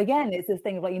 Again, it's this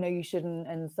thing of you shouldn't,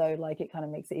 and so it kind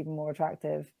of makes it even more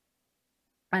attractive.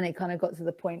 And it kind of got to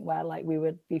the point where we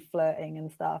would be flirting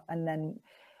and stuff, and then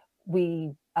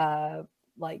we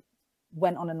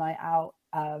went on a night out,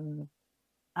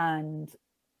 and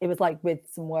it was with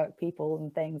some work people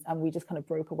and things, and we just kind of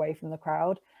broke away from the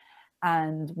crowd,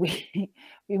 and we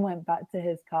went back to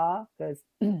his car because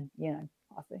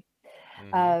classy.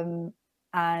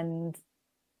 And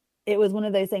it was one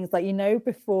of those things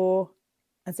before.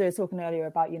 And so I was talking earlier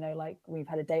about, we've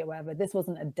had a date or whatever. This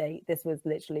wasn't a date. This was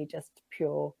literally just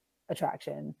pure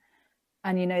attraction.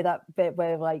 And that bit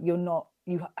where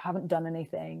you haven't done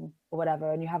anything or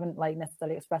whatever, and you haven't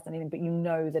necessarily expressed anything, but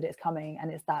that it's coming,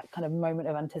 and it's that kind of moment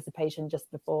of anticipation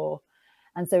just before.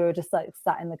 And so we were just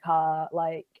sat in the car,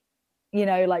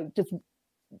 just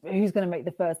who's going to make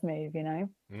the first move,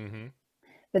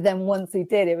 But then once we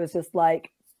did, it was just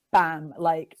bam,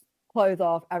 clothes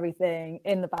off, everything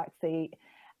in the back seat.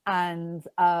 And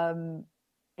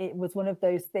it was one of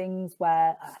those things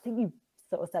where I think you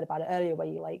sort of said about it earlier, where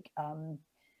you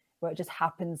where it just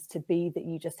happens to be that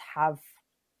you just have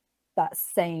that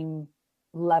same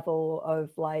level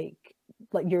of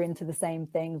you're into the same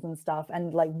things and stuff.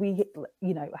 And we had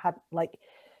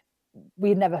we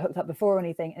had never hooked up before or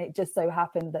anything, and it just so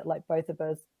happened that both of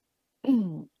us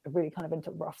really kind of into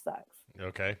rough sex.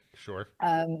 Okay, sure.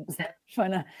 So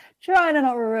trying to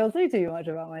not reveal too much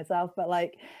about myself, but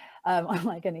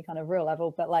on any kind of real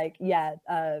level, but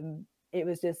it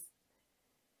was just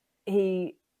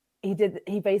he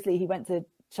went to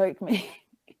choke me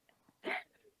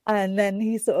and then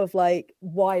he sort of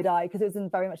wide-eyed, because it was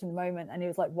very much in the moment, and he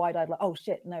was wide-eyed oh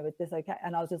shit, no, is this okay?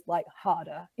 And I was just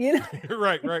harder,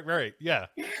 right, yeah.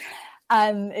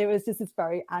 And it was just this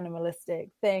very animalistic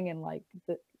thing, and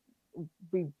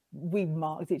we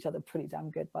marked each other pretty damn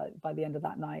good by the end of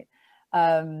that night.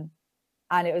 And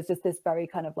it was just this very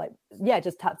kind of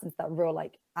just taps into that real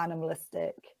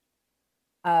animalistic,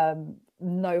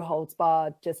 no holds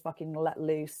barred, just fucking let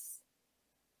loose,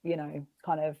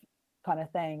 kind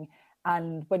of thing.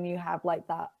 And when you have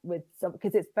that with some,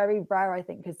 because it's very rare, I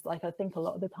think, because I think a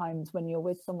lot of the times when you're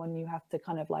with someone, you have to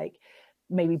kind of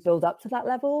maybe build up to that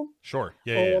level. Sure.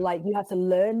 Yeah. Or you have to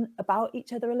learn about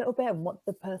each other a little bit and what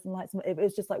the person likes. It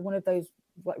was just one of those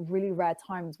really rare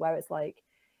times where it's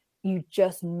you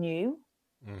just knew.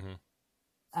 And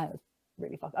it was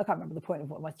really fucked. I can't remember the point of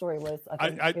what my story was.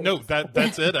 I know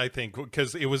that's it. I think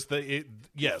because it was it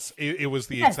was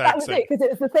the yes, exact that was same. it, because it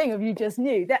was the thing of you just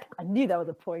knew that. I knew that was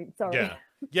a point. Sorry.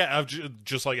 Yeah. I'm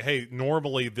just hey,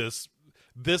 normally this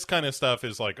kind of stuff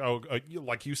is like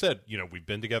you said, we've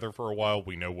been together for a while.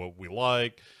 We know what we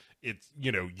like. It's,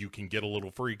 you can get a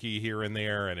little freaky here and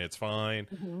there and it's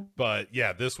fine. But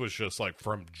yeah, this was just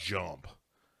from jump,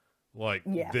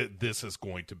 this is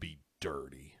going to be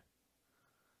dirty.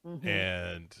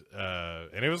 And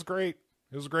it was great.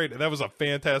 It was great. That was a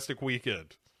fantastic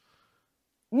weekend.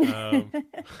 Because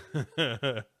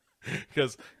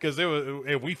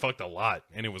we fucked a lot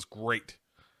and it was great.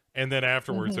 And then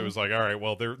afterwards, it was all right,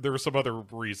 well, there were some other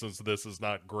reasons this is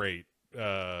not great.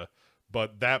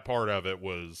 But that part of it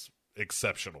was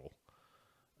exceptional.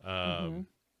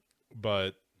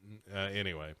 But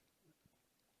anyway.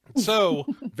 So,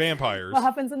 vampires. What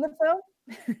happens in the film?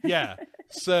 Yeah.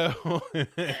 So,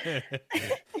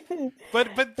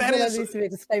 but that needs to be a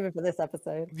disclaimer for this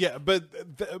episode. Yeah, but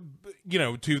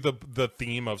to the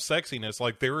theme of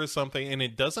sexiness, there is something, and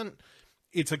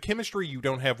it's a chemistry you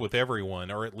don't have with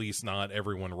everyone, or at least not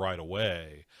everyone right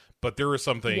away. But there is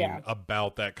something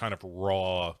about that kind of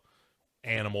raw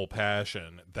animal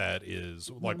passion that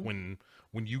is when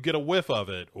you get a whiff of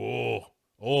it.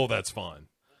 Oh, that's fun.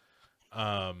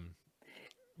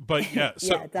 But yeah,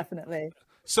 so Yeah, definitely.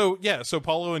 so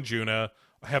Paulo and Juna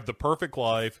have the perfect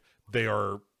life. They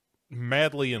are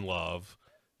madly in love,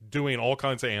 doing all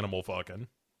kinds of animal fucking.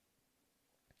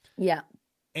 Yeah.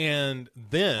 And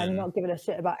And then, not giving a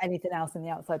shit about anything else in the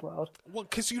outside world. well,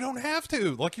 because you don't have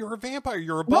to. Like, you're a vampire.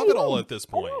 You're No, above you it all don't. at this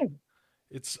I point. know.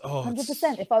 It's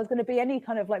 100%. If I was going to be any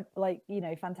kind of like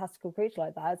fantastical creature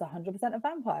like that, it's 100% a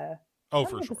vampire. oh,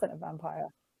 for 100% sure. a vampire.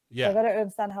 Yeah, Like, I don't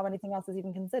understand how anything else is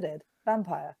even considered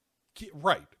vampire.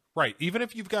 right. Even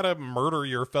if you've got to murder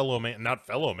your fellow man, not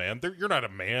fellow man, you're not a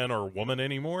man or woman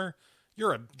anymore.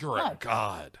 You're a No.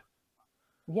 god.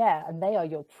 Yeah, and they are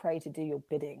your prey to do your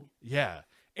bidding. Yeah,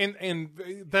 and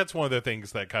that's one of the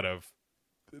things that kind of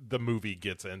the movie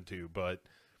gets into. But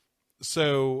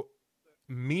so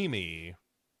Mimi,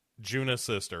 Juna's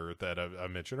sister that I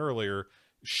mentioned earlier,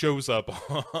 shows up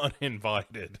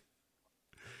uninvited,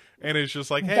 and it's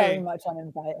just like, Very hey, much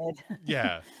uninvited.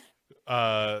 yeah,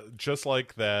 just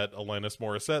like that Alanis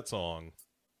Morissette song.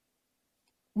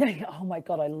 Oh my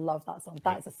God, I love that song.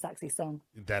 That's a sexy song.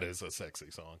 That is a sexy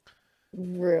song.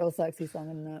 Real sexy song,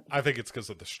 isn't it? I think it's because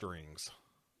of the strings.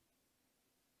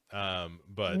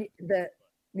 But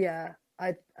yeah,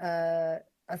 I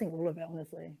think all of it,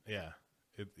 honestly.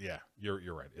 yeah,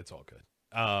 you're right. It's all good.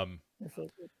 It's all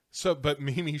good. So, but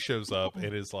Mimi shows up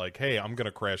and is like, "Hey, I'm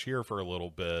gonna crash here for a little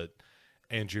bit,"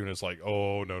 and Juna's like,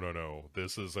 "Oh no,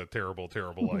 this is a terrible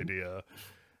idea,"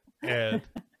 and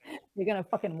You're gonna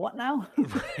fucking what now?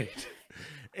 right.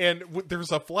 And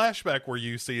there's a flashback where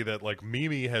you see that like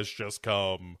Mimi has just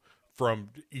come from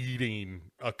eating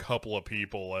a couple of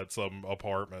people at some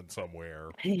apartment somewhere.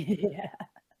 Yeah.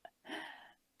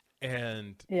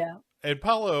 And Yeah. and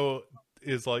Paulo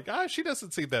is like, she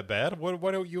doesn't seem that bad. Why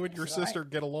don't you and your That's right. sister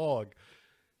get along?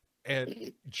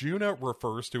 And Juna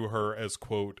refers to her as,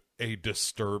 quote, a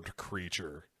disturbed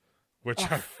creature, which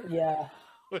Yeah.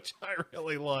 which I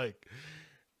really like.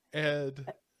 And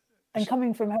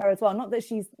coming from her as well, not that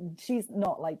she's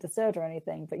not like disturbed or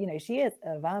anything, but she is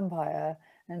a vampire,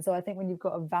 and so I think when you've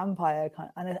got a vampire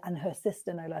and her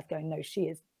sister no less going, no, she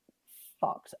is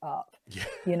fucked up.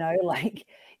 Yeah. Like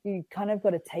you kind of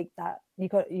got to take that. You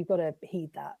got to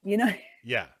heed that.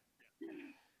 Yeah.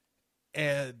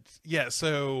 And yeah,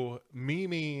 so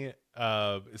Mimi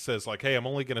says like, hey, I'm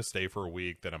only gonna stay for a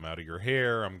week, then I'm out of your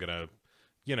hair. I'm gonna,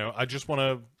 I just want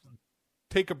to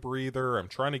take a breather. I'm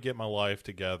trying to get my life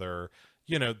together.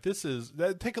 This is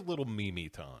take a little Mimi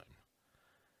time.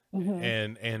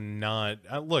 Mm-hmm. And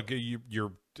not look,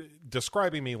 you're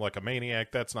describing me like a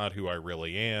maniac. That's not who I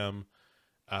really am.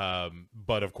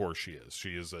 But of course she is.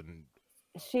 She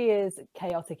is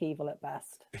chaotic evil at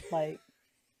best. Like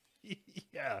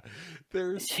yeah,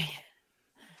 there's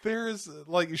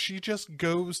like, she just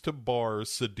goes to bars,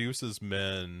 seduces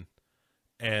men,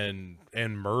 and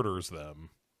murders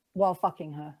them while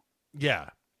fucking her. Yeah.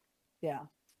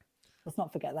 Let's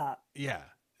not forget that. Yeah.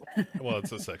 Well,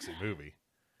 it's a sexy movie.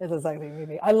 It's a sexy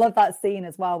movie. I love that scene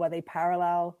as well, where they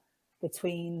parallel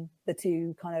between the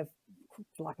two kind of,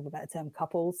 for lack of a better term,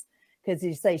 couples. Because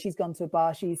you say she's gone to a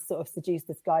bar, she's sort of seduced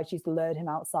this guy, she's lured him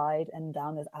outside and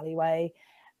down this alleyway,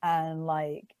 and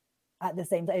like at the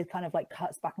same time, it kind of like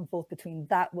cuts back and forth between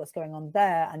that, what's going on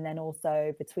there, and then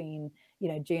also between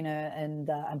Juna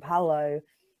and Paolo,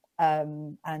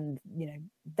 and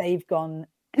they've gone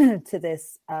to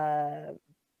this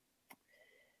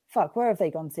where have they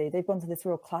gone to? They've gone to this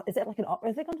real class. Is it like an opera?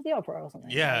 Have they gone to the opera or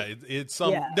something? Yeah, it's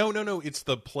some. Yeah. No. It's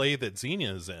the play that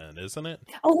Xenia is in, isn't it?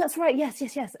 Oh, that's right. Yes.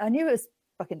 I knew it was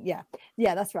fucking yeah.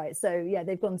 That's right. So yeah,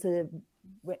 they've gone to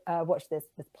watch this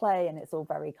play, and it's all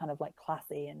very kind of like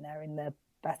classy, and they're in their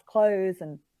best clothes,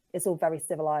 and it's all very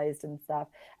civilized and stuff.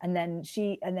 And then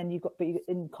you've got, but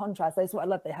in contrast, that's what I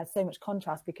love. They have so much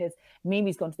contrast, because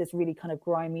Mimi's gone to this really kind of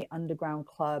grimy underground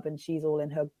club, and she's all in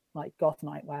her like goth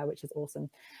nightwear, which is awesome.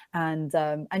 And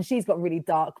she's got really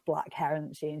dark black hair,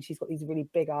 hasn't she? And she's got these really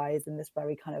big eyes and this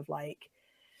very kind of like,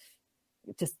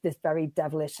 just this very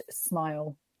devilish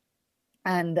smile.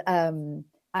 And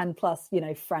plus,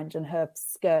 French, and her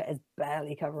skirt is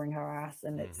barely covering her ass,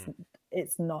 and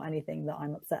it's not anything that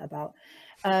I'm upset about.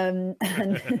 And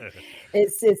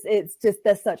it's just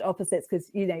there's such opposites,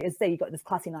 because as say, you've got this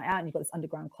classy night out, and you've got this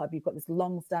underground club, you've got this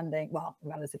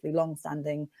relatively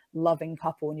long-standing loving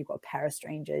couple, and you've got a pair of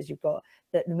strangers. You've got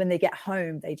that when they get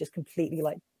home, they just completely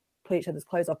like pull each other's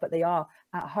clothes off, but they are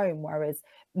at home, whereas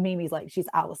Mimi's like, she's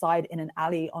outside in an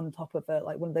alley on top of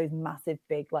like one of those massive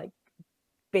big like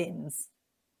bins,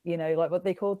 like what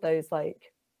they called those, like,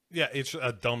 yeah, it's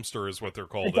a dumpster is what they're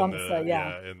called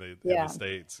dumpster, in the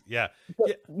States. Yeah.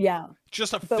 Yeah.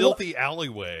 Just a filthy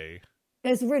alleyway.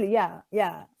 It's really, yeah.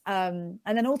 And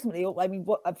then ultimately, I mean,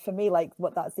 what for me, like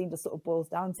what that scene just sort of boils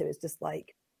down to is just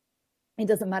like it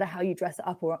doesn't matter how you dress it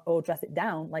up or dress it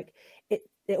down. Like it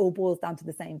all boils down to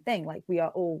the same thing. Like we are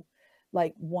all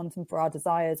like wanting for our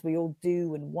desires. We all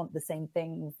do and want the same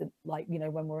things. Like, you know,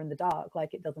 when we're in the dark,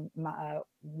 like it doesn't matter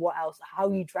what else,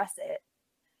 how you dress it.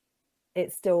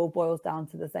 It still boils down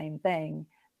to the same thing.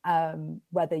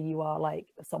 Whether you are like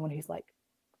someone who's like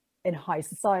in high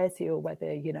society or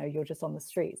whether, you know, you're just on the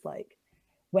streets, like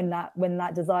when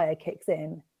that desire kicks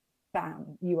in,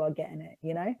 bam, you are getting it,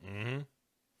 you know.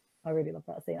 I really love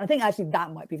that scene. I think actually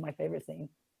that might be my favorite scene,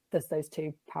 just those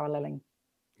two paralleling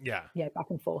back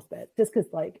and forth bit, just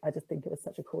because like I just think it was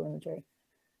such a cool imagery.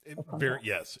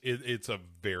 It's a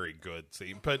very good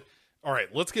scene. But all right,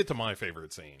 let's get to my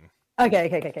favorite scene.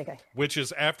 Okay. Which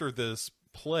is after this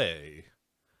play,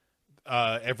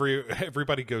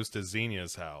 everybody goes to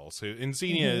Xenia's house. And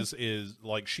Xenia is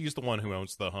like, she's the one who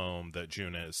owns the home that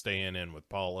Juna is staying in with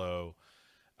Paulo.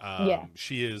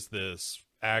 She is this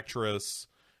actress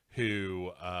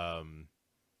who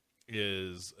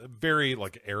is very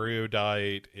like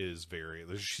erudite,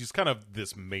 she's kind of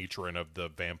this matron of the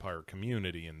vampire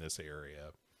community in this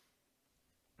area.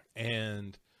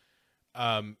 And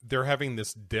they're having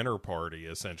this dinner party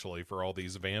essentially for all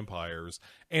these vampires,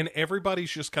 and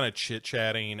everybody's just kind of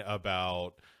chit-chatting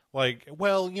about like,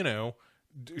 well, you know,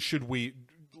 should we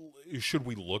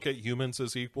look at humans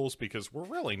as equals, because we're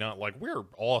really not, like, we're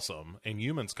awesome and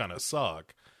humans kind of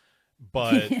suck,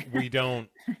 but we don't,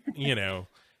 you know,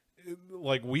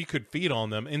 like we could feed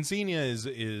on them. And Xenia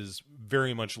is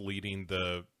very much leading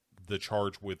the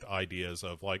charge with ideas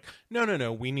of like,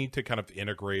 no, we need to kind of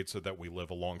integrate so that we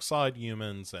live alongside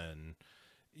humans, and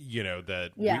you know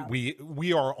that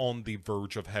we are on the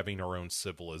verge of having our own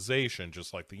civilization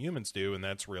just like the humans do, and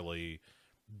that's really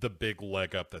the big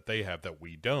leg up that they have that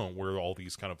we don't. We're all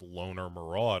these kind of loner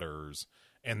marauders,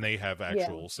 and they have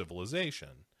actual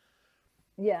civilization.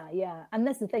 Yeah. And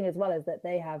that's the thing as well, is that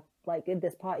they have, like, in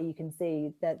this party, you can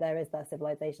see that there is that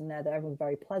civilization there. That everyone's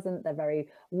very pleasant. They're very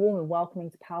warm and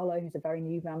welcoming to Paolo, who's a very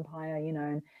new vampire, you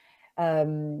know.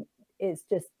 And it's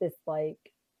just this, like,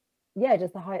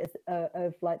 just the height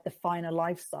of like the finer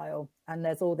lifestyle. And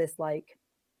there's all this like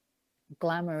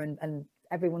glamour and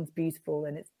everyone's beautiful,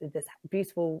 and it's this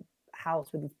beautiful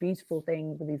house with these beautiful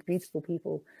things, with these beautiful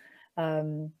people.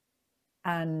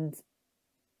 And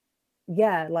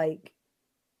yeah, like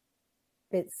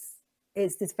it's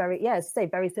this very,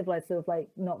 very civilized, sort of like,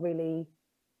 not really,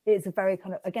 it's a very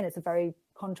kind of, again, it's a very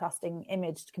contrasting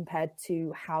image compared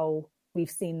to how we've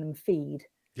seen them feed.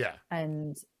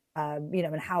 And you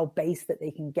know, and how base that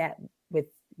they can get with,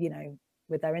 you know,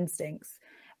 with their instincts.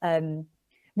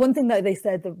 One thing that they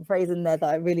said, the phrase in there that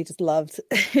I really just loved,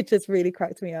 it just really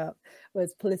cracked me up,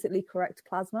 was politically correct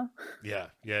plasma. Yeah.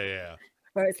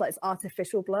 Where it's like, it's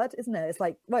artificial blood, isn't it? It's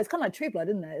like, well, it's kind of like True Blood,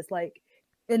 isn't it? It's like,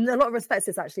 in a lot of respects,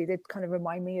 it's actually did kind of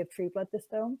remind me of True Blood, this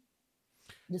film,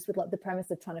 just with like the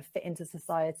premise of trying to fit into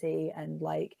society and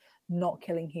like not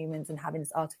killing humans and having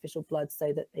this artificial blood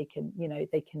so that they can, you know,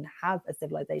 they can have a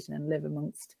civilization and live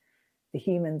amongst the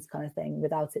humans, kind of thing,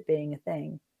 without it being a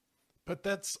thing. But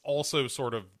that's also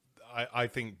sort of, I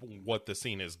think what the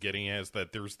scene is getting at is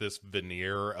that there's this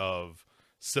veneer of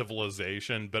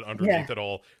civilization, but underneath it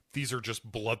all, these are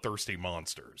just bloodthirsty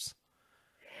monsters.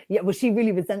 Yeah, well, she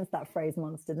really resents that phrase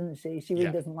monster, doesn't she? She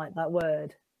really doesn't like that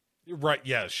word. Right,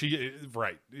 yeah, she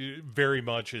very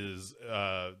much is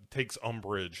takes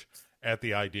umbrage at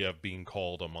the idea of being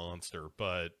called a monster,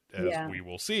 but as we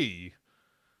will see,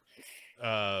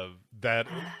 that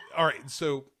all right,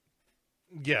 so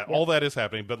all that is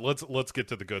happening, but let's get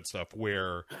to the good stuff,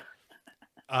 where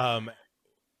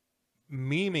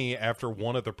Mimi, after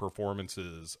one of the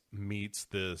performances, meets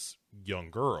this young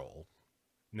girl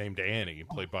named Annie,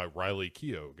 played by Riley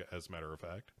Keough, as a matter of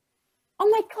fact. Oh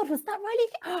my God, was that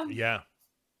Riley? Yeah.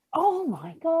 Oh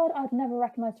my God, I'd never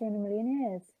recognized her in a million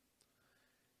years.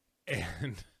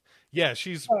 And yeah,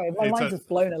 she's... Sorry, my mind's just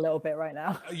blown a little bit right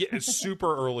now. Yeah, it's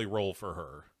super early role for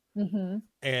her.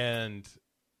 And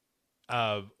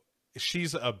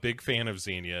she's a big fan of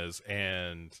Xenia's,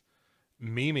 and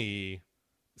Mimi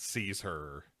sees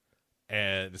her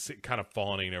and is kind of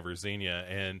fawning over Xenia,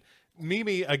 and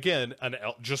Mimi, again,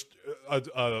 just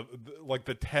like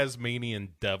the Tasmanian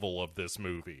devil of this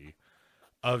movie,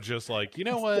 of just like, you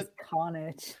know what? Just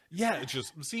carnage. Yeah, it's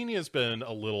just, Xenia's been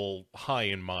a little high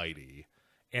and mighty,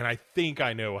 and I think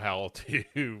I know how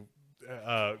to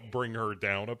bring her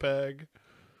down a peg.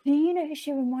 Do you know who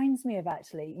she reminds me of,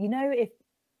 actually? You know,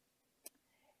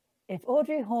 if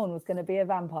Audrey Horne was going to be a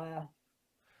vampire.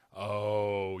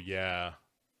 Oh, yeah.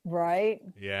 Right?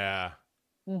 Yeah.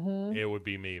 it would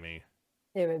be Mimi.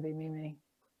 It would be Mimi.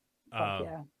 Fuck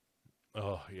yeah.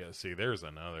 Oh yeah, see, there's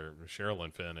another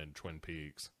Sherilyn Fenn in Twin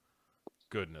Peaks.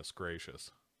 Goodness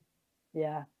gracious.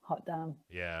 Yeah, hot damn.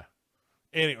 Yeah.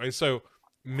 Anyway, so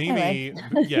Mimi,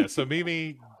 so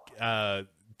Mimi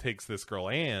takes this girl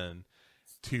Anne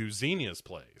to Xenia's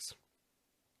place,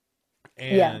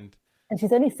 and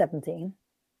she's only 17,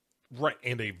 right,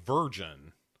 and a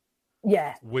virgin,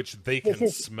 which they can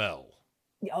smell.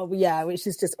 Oh yeah, which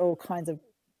is just all kinds of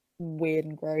weird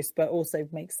and gross, but also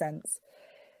makes sense.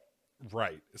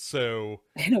 Right. So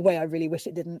in a way, I really wish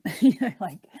it didn't.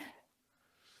 Like.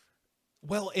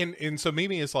 Well, and so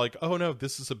Mimi is like, oh no,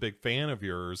 this is a big fan of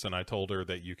yours, and I told her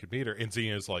that you could meet her. And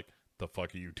Xenia's like, the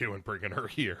fuck are you doing bringing her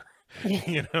here?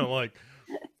 Like,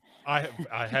 I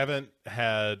haven't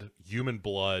had human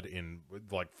blood in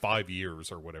like 5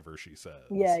 years or whatever she says.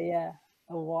 Yeah,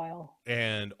 a while.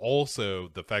 And also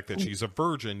the fact that she's a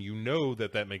virgin,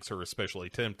 that makes her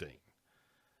especially tempting.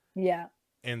 Yeah.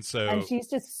 And she's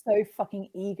just so fucking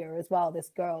eager as well. This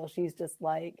girl, she's just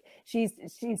like, she's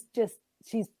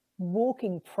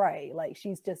walking prey. Like,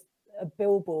 she's just a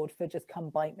billboard for just come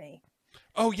bite me.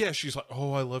 Oh yeah, she's like,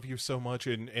 oh, I love you so much.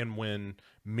 And when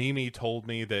Mimi told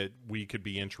me that we could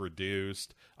be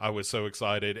introduced, I was so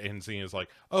excited. And Xenia's like,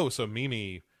 oh, so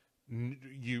Mimi,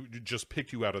 you just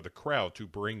picked you out of the crowd to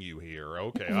bring you here.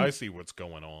 Okay, I see what's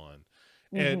going on.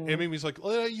 And Mimi's like,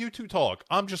 you two talk.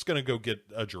 I'm just gonna go get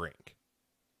a drink.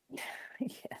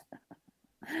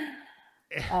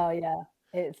 Oh yeah,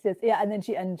 it's just and then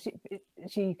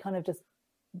she kind of just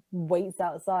waits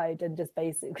outside and just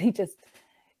basically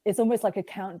it's almost like a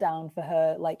countdown for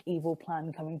her like evil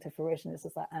plan coming to fruition. It's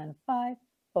just like, and 5,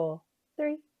 4,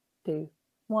 3, 2,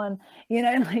 1.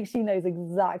 Like, she knows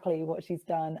exactly what she's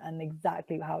done and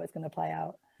exactly how it's going to play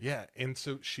out. Yeah, and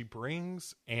so she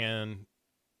brings Anne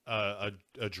a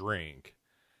drink,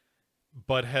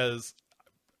 but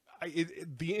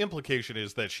the implication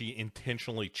is that she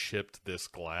intentionally chipped this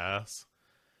glass.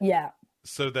 Yeah.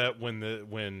 So that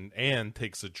when Anne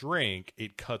takes a drink,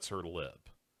 it cuts her lip.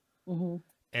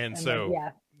 And so,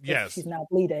 yes, she's now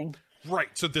bleeding. Right.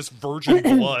 So this virgin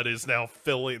blood is now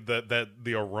filling that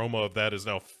the aroma of that is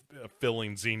now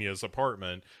filling Xenia's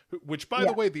apartment, which, by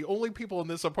the way, the only people in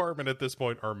this apartment at this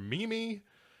point are Mimi,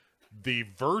 the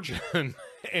virgin,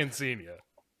 and Xenia.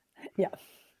 Yeah.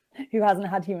 Who hasn't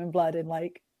had human blood in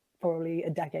like probably a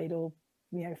decade or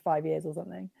 5 years or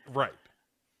something. Right.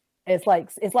 It's like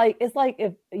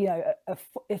if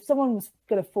if someone was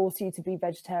going to force you to be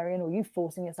vegetarian, or you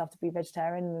forcing yourself to be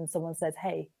vegetarian, and then someone says,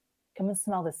 "Hey, come and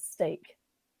smell this steak."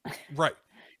 Right.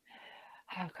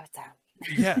 Oh god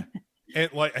damn. Yeah.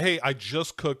 And like, hey, I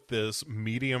just cooked this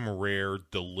medium rare,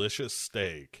 delicious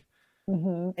steak.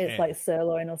 It's like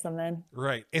sirloin or something.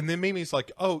 Right. And then Mimi's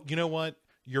like, "Oh, you know what?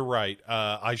 You're right.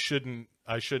 I shouldn't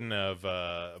have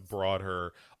brought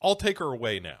her. I'll take her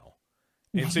away now."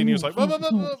 And Xenia's like,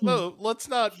 whoa, let's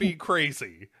not be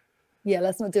crazy. Yeah,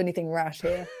 let's not do anything rash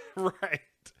here. Right.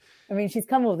 I mean, she's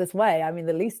come all this way. I mean,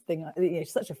 the least thing,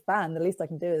 she's such a fan, the least I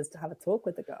can do is to have a talk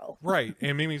with the girl. Right.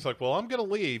 And Mimi's like, well, I'm going to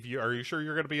leave. Are you sure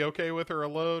you're going to be okay with her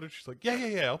alone? And she's like,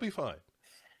 yeah, I'll be fine.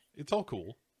 It's all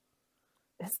cool.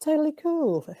 It's totally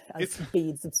cool. As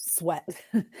beads of sweat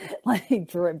like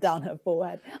drip down her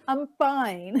forehead. I'm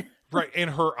fine. Right, and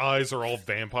her eyes are all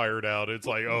vampired out. It's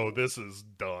like, oh, this is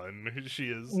done. She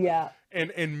is. Yeah.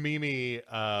 And Mimi,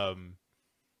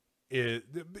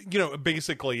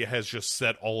 basically has just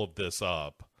set all of this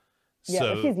up. Yeah,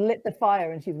 so, she's lit the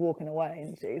fire and she's walking away,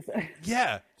 isn't she? So.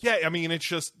 Yeah. I mean, it's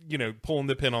just, pulling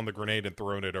the pin on the grenade and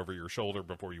throwing it over your shoulder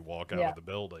before you walk out of the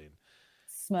building.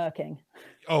 Smirking.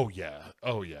 Oh yeah.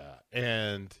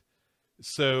 And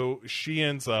so she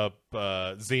ends up,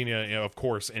 Xenia, of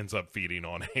course, ends up feeding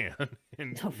on Anne.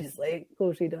 And, obviously, of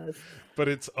course she does. But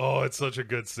it's such a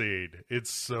good scene.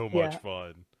 It's so much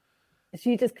fun.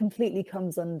 She just completely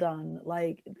comes undone.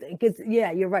 Like, because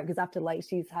you're right. Because after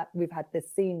we've had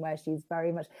this scene where she's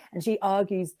very much, and she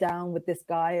argues down with this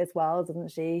guy as well,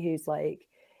 doesn't she? Who's like,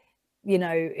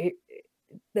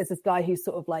 there's this guy who's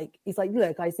sort of like, he's like,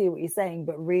 look, I see what you're saying,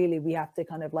 but really we have to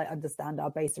kind of like understand our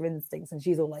baser instincts. And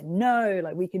she's all like, no,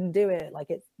 like we can do it. Like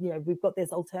it's, we've got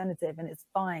this alternative and it's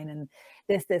fine. And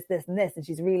this, and this. And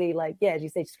she's really like, as you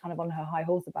say, she's kind of on her high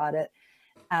horse about it.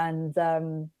 And,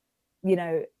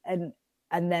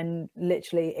 and then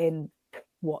literally in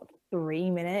 3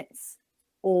 minutes,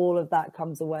 all of that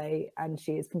comes away and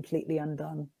she is completely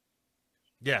undone.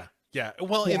 Yeah. Yeah,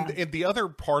 well, and the other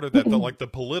part of that, the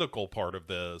political part of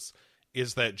this,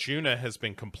 is that Juna has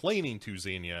been complaining to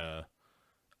Xenia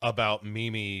about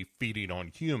Mimi feeding on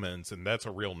humans, and that's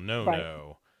a real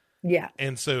no-no. Yeah.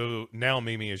 And so now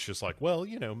Mimi is just like, well,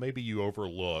 maybe you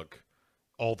overlook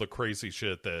all the crazy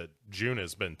shit that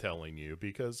Juna's been telling you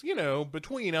because,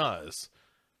 between us,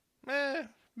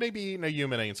 maybe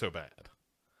Nayumin ain't so bad.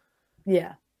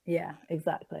 Yeah. Yeah,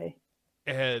 exactly.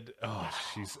 And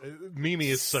Mimi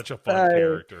is such a fun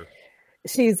character.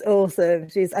 She's awesome.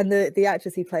 And the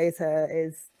actress who plays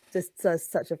her does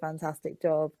such a fantastic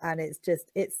job, and it's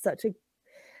such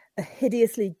a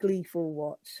hideously gleeful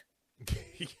watch.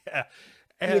 Yeah.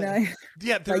 And,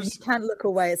 yeah, like, you can't look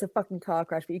away. It's a fucking car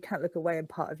crash, but you can't look away, and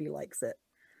part of you likes it.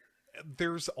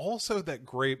 There's also that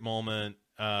great moment,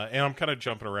 and I'm kind of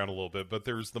jumping around a little bit, but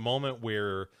there's the moment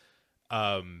where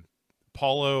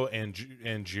Paulo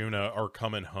and Juna are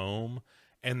coming home,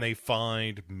 and they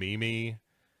find Mimi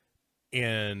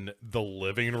in the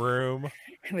living room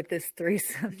with this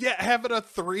threesome. Yeah, having a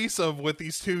threesome with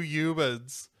these two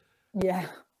humans. Yeah.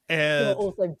 And they're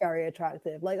also very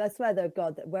attractive. Like, I swear to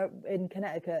God that we're in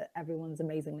Connecticut, everyone's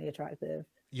amazingly attractive.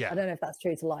 Yeah. I don't know if that's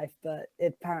true to life, but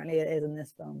apparently it is in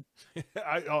this film.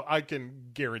 I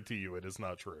can guarantee you it is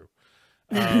not true.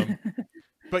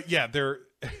 But yeah,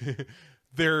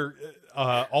 they're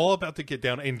all about to get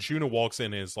down, and Juna walks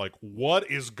in and is like,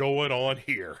 "What is going on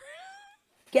here?"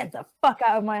 Get the fuck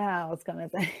out of my house, kind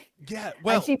of thing. Yeah,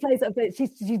 well, and she plays it, but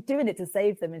she's doing it to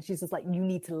save them, and she's just like, "You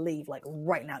need to leave, like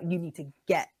right now. You need to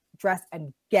get dressed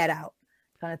and get out,"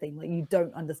 kind of thing. Like, you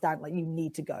don't understand. Like, you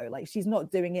need to go. Like, she's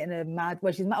not doing it in a mad.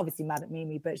 Well, she's obviously mad at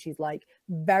Mimi, but she's like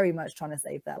very much trying to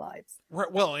save their lives. Right.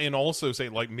 Well, and also say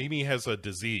like Mimi has a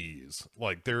disease.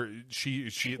 Like there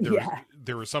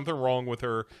was something wrong with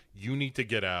her. You need to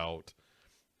get out,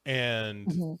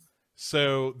 and.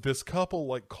 So this couple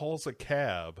like calls a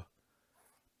cab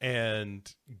and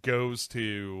goes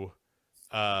to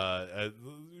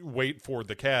wait for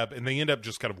the cab, and they end up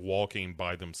just kind of walking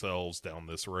by themselves down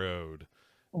this road,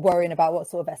 worrying about what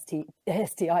sort of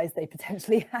STIs they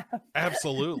potentially have.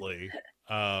 Absolutely.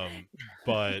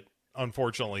 But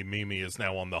unfortunately Mimi is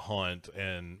now on the hunt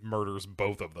and murders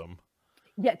both of them.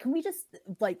 Yeah, can we just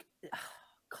like, oh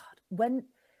God,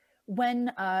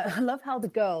 when I love how the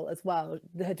girl as well,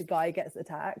 the guy gets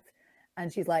attacked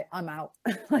and she's like, I'm out.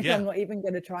 Like, yeah. I'm not even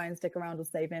going to try and stick around or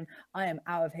save him. I am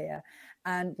out of here.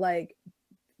 And like,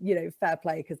 fair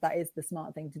play, because that is the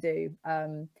smart thing to do.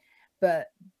 But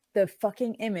the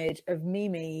fucking image of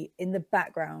Mimi in the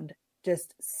background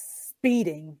just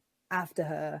speeding after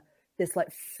her, this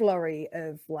like flurry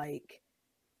of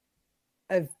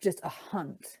just a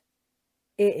hunt,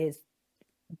 it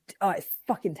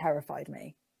fucking terrified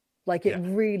me. Like, it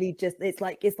really just, it's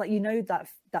like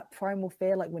that primal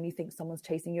fear, like when you think someone's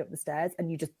chasing you up the stairs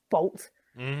and you just bolt.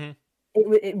 Mm-hmm.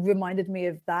 It reminded me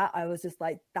of that. I was just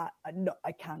like, that, no,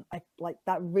 I can't. I like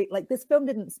that. This film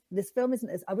isn't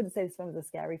as, I wouldn't say this film is a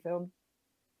scary film.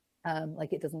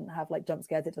 Like, it doesn't have like jump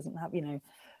scares. It doesn't have,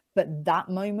 but that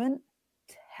moment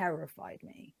terrified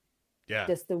me. Yeah.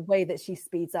 Just the way that she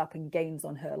speeds up and gains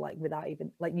on her, like without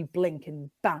even, like, you blink and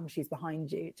bam, she's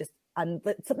behind you.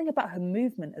 But something about her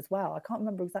movement as well. I can't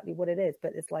remember exactly what it is,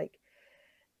 but it's like,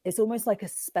 it's almost like a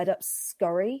sped up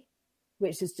scurry,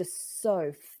 which is just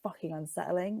so fucking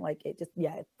unsettling. Like, it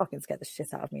fucking scared the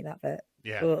shit out of me, that bit.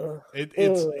 Yeah.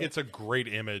 It's a great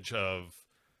image of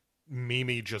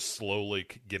Mimi just slowly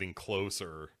getting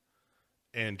closer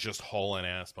and just hauling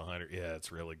ass behind her. Yeah,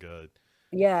 it's really good.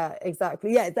 Yeah,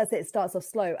 exactly. Yeah, that's it. It starts off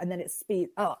slow and then it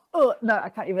speeds. Oh no, I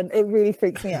can't even. It really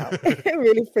freaks me out. It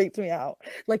really freaked me out.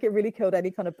 Like, it really killed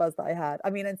any kind of buzz that I had. I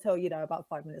mean, until about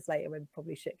 5 minutes later, when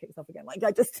probably shit kicks off again. Like,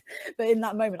 but in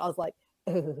that moment, I was like,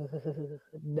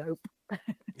 nope.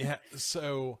 Yeah.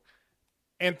 So,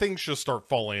 and things just start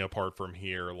falling apart from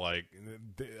here. Like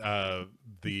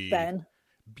the Ben.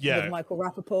 Yeah, with Michael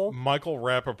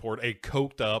Rappaport, a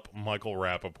coked up Michael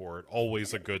Rappaport,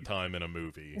 always a good time in a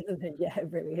movie. Yeah,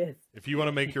 it really is. If you want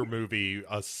to make your movie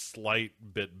a slight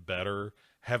bit better,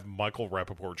 have Michael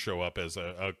Rappaport show up as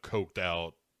a coked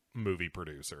out movie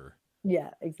producer.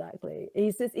 Yeah, exactly.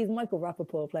 He's Michael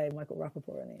Rappaport playing Michael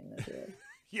Rappaport in this.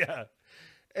 Yeah.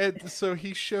 And so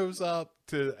he shows up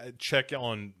to check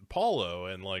on Paulo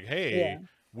and like, hey,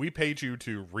 we paid you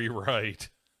to rewrite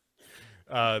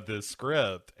the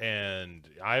script and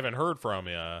I haven't heard from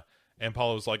you. And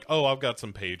Paulo's like, oh, I've got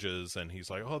some pages. And he's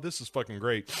like, oh, this is fucking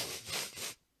great.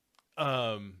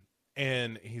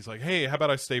 And he's like, hey, how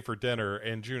about I stay for dinner?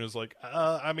 And Juna's like,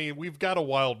 I mean, we've got a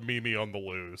wild Mimi on the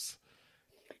loose.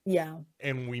 Yeah.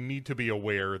 And we need to be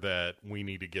aware that we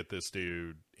need to get this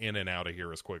dude in and out of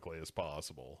here as quickly as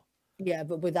possible. Yeah,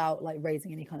 but without like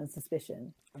raising any kind of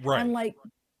suspicion. Right. And like,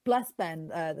 bless Ben,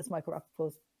 that's Michael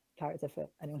Rappaport's character, for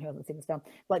anyone who hasn't seen this film.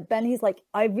 Like, Ben, he's like,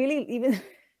 I really,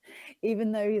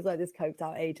 even though he's like this coked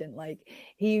out agent, like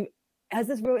he has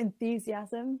this real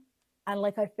enthusiasm, and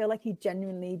like I feel like he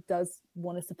genuinely does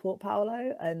want to support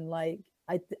Paolo, and like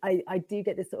I do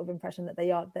get this sort of impression that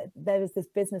there is this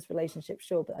business relationship,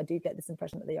 sure, but I do get this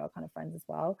impression that they are kind of friends as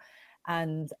well.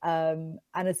 And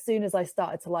as soon as I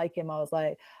started to like him, I was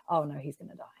like, oh no, he's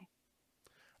gonna die.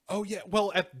 Oh yeah.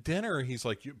 Well, at dinner, he's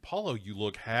like, Paulo, you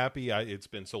look happy. It's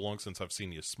been so long since I've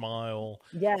seen you smile.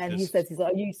 Yeah, and he says, he's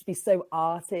like, I used to be so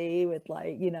arty with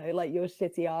like, you know, like your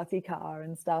shitty arty car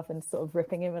and stuff, and sort of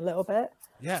ripping him a little bit.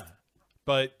 Yeah.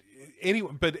 But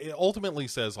anyway, but it ultimately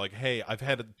says like, hey, I've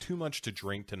had too much to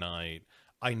drink tonight.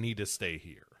 I need to stay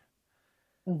here.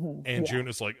 And June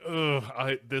is like, ugh,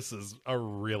 this is a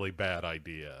really bad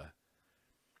idea.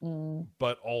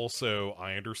 But also,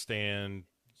 I understand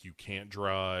you can't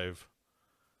drive.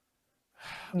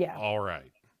 Yeah. All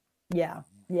right. Yeah.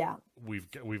 Yeah.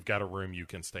 We've got a room you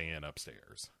can stay in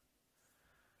upstairs.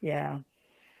 Yeah.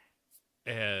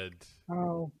 And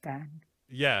oh, bang.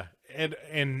 Yeah,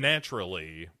 and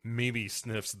naturally, Mimi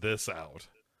sniffs this out.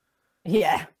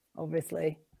 Yeah,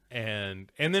 obviously. And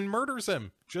then murders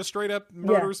him. Just straight up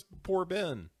murders poor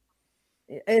Ben.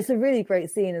 It's a really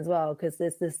great scene as well, because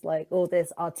there's this like all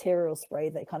this arterial spray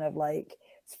that kind of like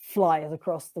flies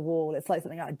across the wall. It's like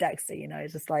something out of Dexter, you know.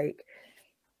 It's just like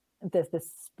there's this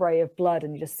spray of blood,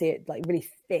 and you just see it like really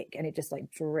thick, and it just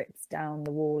like drips down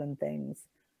the wall and things.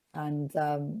 And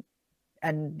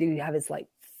you have his like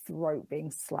throat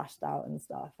being slashed out and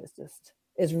stuff.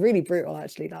 It's really brutal,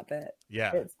 actually, that bit.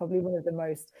 Yeah, it's probably one of the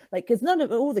most like, because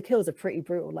all the kills are pretty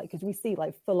brutal, like because we see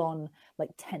like full on like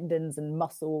tendons and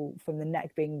muscle from the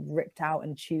neck being ripped out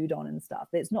and chewed on and stuff.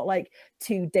 It's not like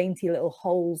two dainty little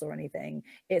holes or anything.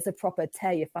 It's a proper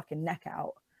tear your fucking neck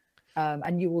out,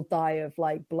 and you will die of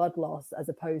like blood loss, as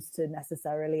opposed to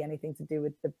necessarily anything to do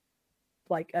with the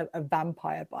like a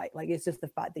vampire bite. Like it's just the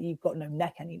fact that you've got no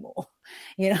neck anymore,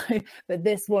 you know. But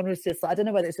this one was just, I don't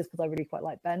know whether it's just because I really quite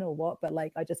like Ben or what, but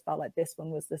like I just felt like this one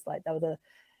was just like it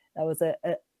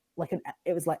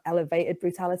was like elevated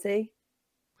brutality.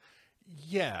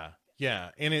 Yeah,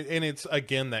 and it's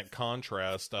again that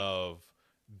contrast of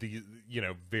the, you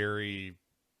know, very,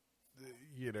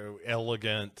 you know,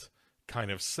 elegant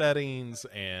kind of settings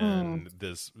and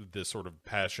this sort of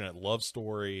passionate love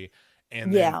story.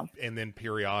 And then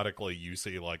periodically you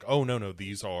see like, oh no,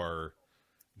 these are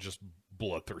just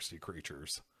bloodthirsty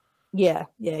creatures. Yeah,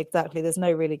 exactly. There's no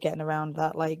really getting around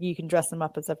that. Like you can dress them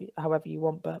up as however you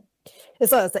want, but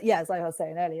it's like it's like I was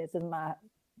saying earlier. It doesn't matter,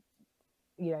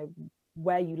 you know,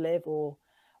 where you live or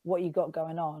what you got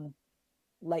going on.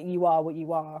 Like you are what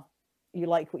you are. You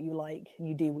like what you like, and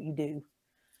you do what you do.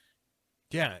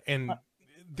 Yeah, and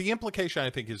the implication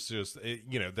I think is just,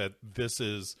 you know, that this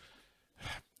is.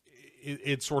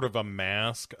 It's sort of a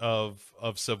mask of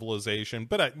civilization,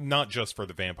 but not just for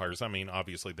the vampires. I mean,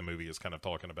 obviously the movie is kind of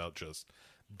talking about just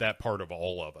that part of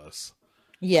all of us.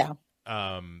 Yeah.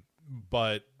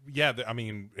 But yeah, I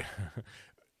mean,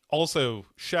 also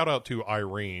shout out to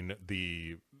Irene,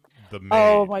 the maid.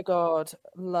 Oh my God.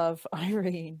 Love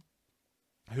Irene.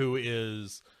 Who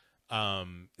is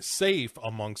safe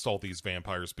amongst all these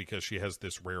vampires because she has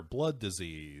this rare blood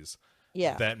disease.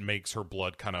 Yeah, that makes her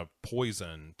blood kind of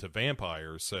poison to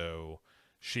vampires. So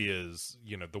she is,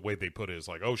 you know, the way they put it is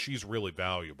like, oh, she's really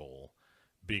valuable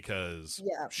because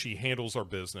she handles our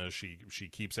business. She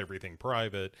keeps everything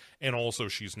private, and also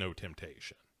she's no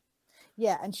temptation.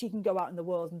 Yeah, and she can go out in the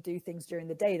world and do things during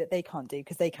the day that they can't do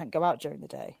because they can't go out during the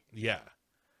day. Yeah.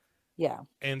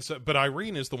 And so, but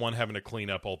Irene is the one having to clean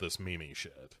up all this Mimi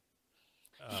shit.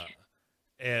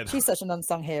 And she's such an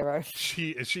unsung hero.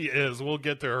 She is. We'll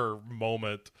get to her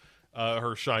moment,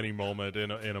 her shining moment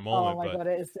in a moment.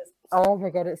 Oh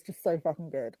my god, it's just so fucking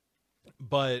good.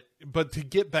 But to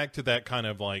get back to that kind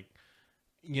of like,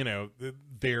 you know,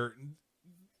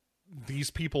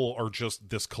 these people are just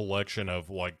this collection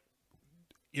of like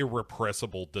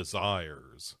irrepressible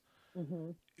desires.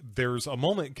 Mm-hmm. There's a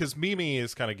moment because Mimi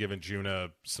is kind of giving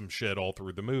Juna some shit all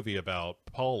through the movie about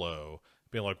Paulo.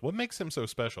 Being like, what makes him so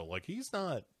special? Like, he is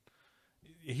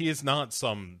not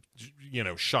some, you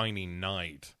know, shining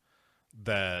knight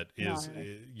that is,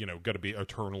 you know, going to be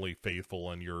eternally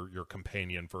faithful and your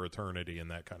companion for eternity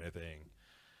and that kind of thing.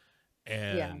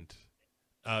 And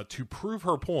to prove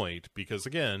her point, because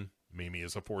again, Mimi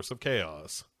is a force of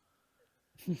chaos.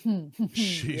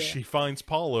 She finds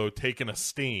Paulo taking a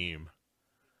steam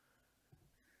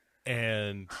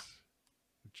and,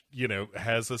 you know,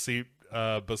 has a seat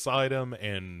beside him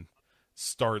and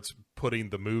starts putting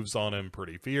the moves on him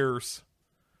pretty fierce.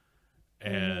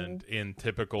 And in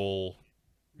typical,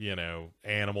 you know,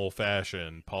 animal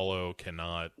fashion, Paulo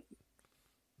cannot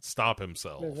stop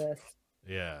himself. resist.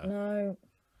 Yeah. No,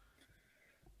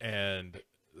 And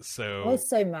I so, was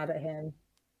so mad at him.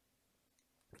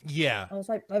 yeah. I was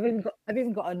like, I've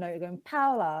even got a note going,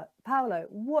 Paolo,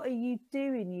 what are you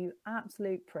doing, you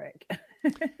absolute prick?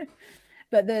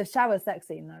 But the shower sex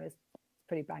scene though is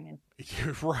pretty banging.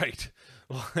 You're right.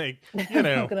 Like, you I'm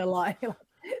know, not gonna lie, it's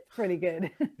pretty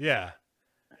good. yeah.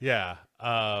 Yeah.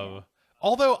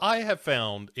 Although I have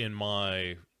found in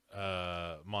my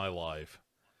my life,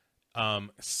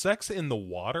 sex in the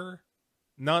water,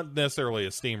 not necessarily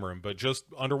a steam room, but just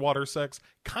underwater sex,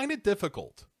 kind of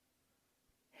difficult.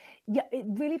 Yeah, it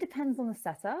really depends on the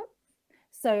setup.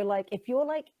 So like if you're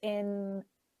like in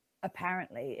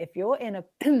apparently if you're in a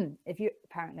if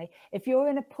you're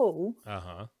in a pool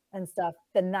Uh-huh. and stuff,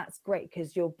 then that's great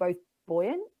because you're both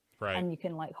buoyant Right. and you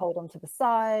can like hold on to the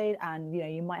side, and you know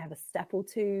you might have a step or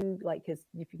two, like because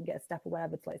you can get a step or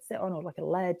whatever to like sit on, or like a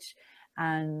ledge,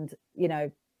 and you know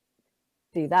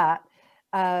do that.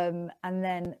 And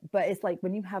then but it's like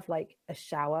when you have like a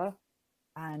shower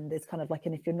and it's kind of like,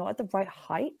 and if you're not at the right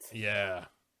height Yeah.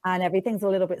 and everything's a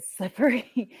little bit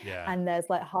slippery Yeah. and there's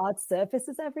like hard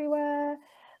surfaces everywhere,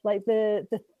 like the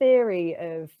theory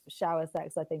of shower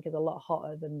sex I think is a lot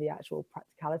hotter than the actual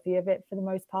practicality of it for the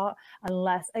most part,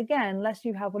 unless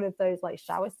you have one of those like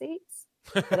shower seats.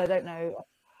 But I don't know,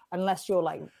 unless you're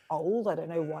like old, I don't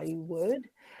know why you would.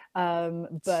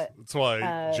 But that's why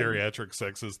geriatric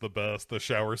sex is the best. The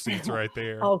shower seats right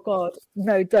there. Oh god,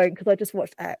 no, don't, because I just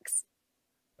watched X.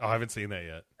 Oh, I haven't seen that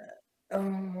yet.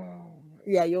 Oh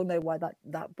yeah, you'll know why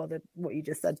that bothered, what you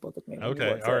just said bothered me.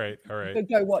 Okay, all right. But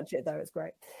go watch it though, it's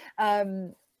great.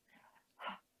 Anyway,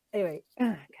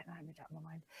 get that image out of my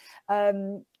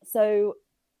mind. So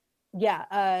yeah,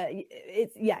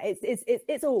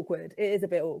 it's awkward. It is a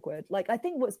bit awkward. Like I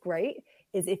think what's great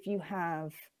is if you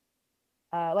have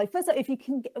like first if you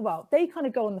can they kind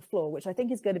of go on the floor, which I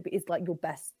think is like your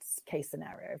best case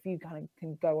scenario. If you kind of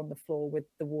can go on the floor with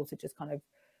the water just kind of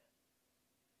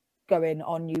going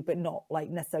on you, but not like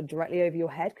necessarily directly over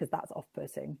your head, because that's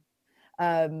off-putting.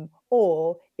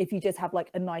 Or if you just have like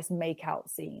a nice make-out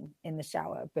scene in the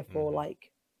shower before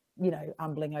like, you know,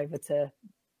 ambling over to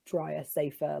drier,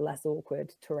 safer, less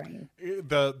awkward terrain.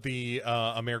 The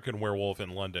American Werewolf in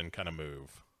London kind of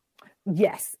move.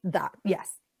 Yes, that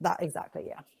exactly,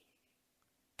 yeah.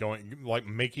 Going like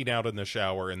making out in the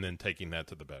shower and then taking that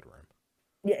to the bedroom.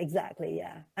 Yeah, exactly,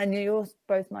 yeah. And you're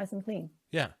both nice and clean.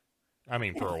 Yeah. I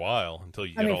mean, for a while, until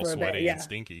you get all sweaty and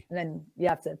stinky. And then you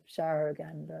have to shower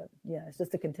again, but yeah, it's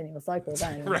just a continual cycle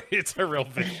then. Right, it's a real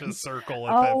vicious circle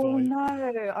at that point. Oh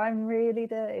no, I'm really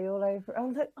dirty all over. I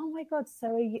was like, oh my god, so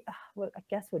well, I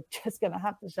guess we're just going to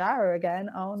have to shower again.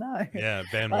 Oh no. Yeah,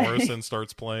 Van Morrison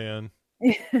starts playing.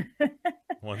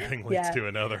 One thing leads to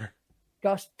another.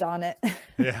 Gosh darn it.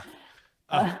 Yeah.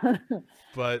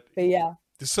 But yeah.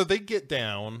 So they get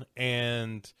down,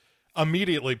 and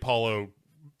immediately Paulo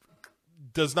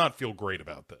does not feel great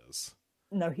about this.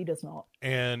 No, he does not.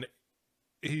 And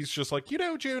he's just like, you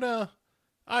know, Juna,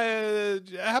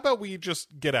 how about we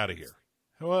just get out of here?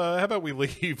 How about we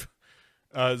leave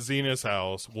Zena's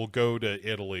house? We'll go to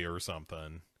Italy or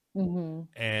something.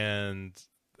 And,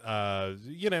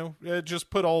 you know, just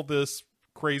put all this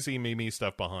crazy Mimi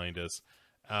stuff behind us.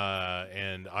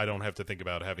 And I don't have to think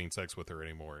about having sex with her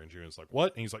anymore. And Juna's like,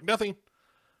 what? And he's like, nothing.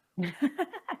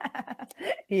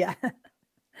 Yeah.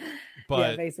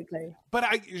 But, yeah, basically.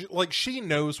 But she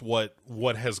knows what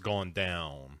has gone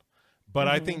down, but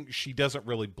I think she doesn't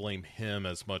really blame him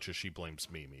as much as she blames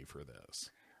Mimi for this.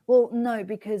 Well, no,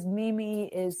 because Mimi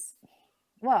is,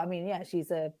 well, I mean, yeah,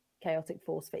 she's a chaotic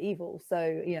force for evil.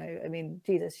 So, you know, I mean,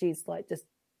 Jesus, she's like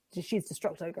she's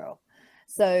Destructo Girl.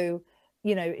 So,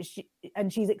 you know,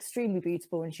 she's extremely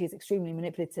beautiful and she's extremely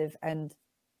manipulative, and,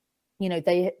 you know,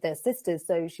 they're sisters,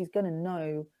 so she's going to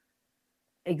know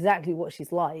exactly what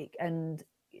she's like, and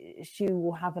she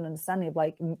will have an understanding of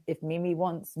like, if Mimi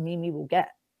wants, Mimi will get,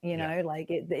 you know, like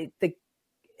I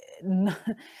mean,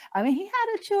 he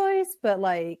had a choice, but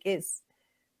like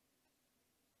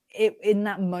in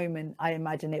that moment, I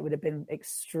imagine it would have been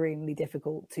extremely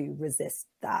difficult to resist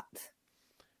that.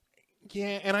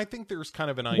 Yeah, and I think there's kind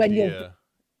of an idea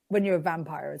when you're a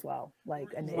vampire as well, like,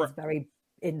 and it's very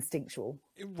instinctual,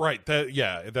 right?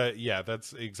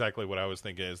 That's exactly what I was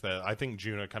thinking, is that I think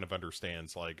Juna kind of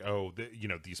understands like, you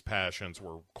know, these passions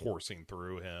were coursing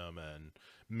through him, and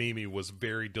Mimi was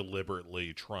very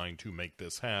deliberately trying to make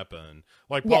this happen.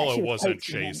 Like Paula wasn't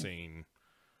chasing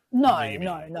Mimi.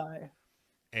 No.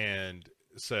 And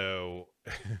so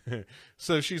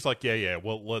she's like, yeah,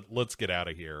 well, let's get out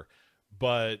of here.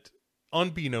 But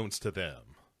unbeknownst to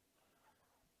them,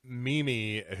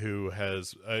 Mimi, who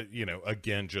has,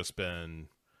 again, just been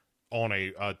on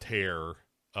a tear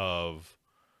of,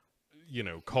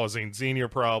 causing Xenia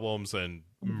problems and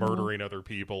murdering other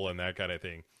people and that kind of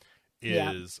thing,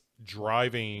 is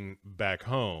driving back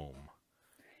home.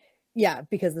 Yeah,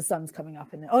 because the sun's coming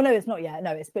up in it. Oh no, it's not yet.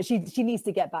 No, but she needs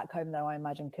to get back home though, I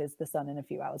imagine, because the sun in a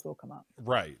few hours will come up.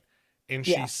 Right. And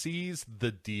she sees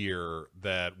the deer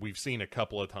that we've seen a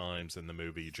couple of times in the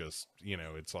movie. Just,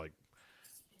 it's like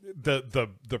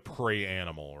the prey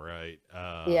animal, right?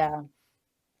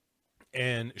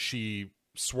 And she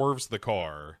swerves the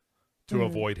car to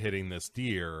avoid hitting this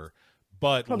deer.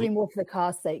 But probably more for the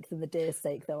car's sake than the deer's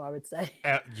sake, though, I would say.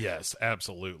 Yes,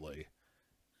 absolutely.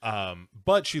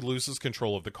 But she loses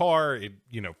control of the car. It,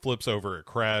 flips over, it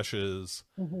crashes.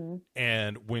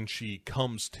 And when she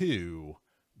comes to,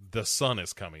 the sun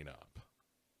is coming up.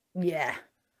 Yeah.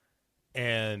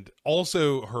 And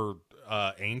also her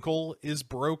ankle is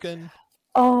broken.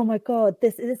 Oh my God.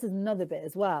 This is another bit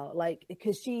as well. Like,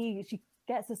 because she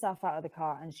gets herself out of the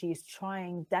car and she's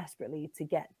trying desperately to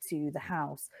get to the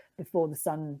house before the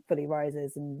sun fully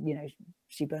rises and,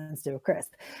 she burns to a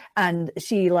crisp. And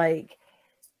she's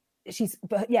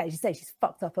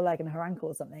fucked up her leg and her ankle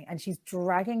or something, and she's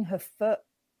dragging her foot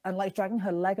and dragging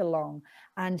her leg along,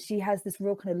 and she has this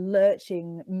real kind of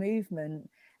lurching movement,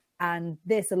 and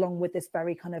this along with this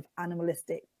very kind of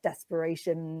animalistic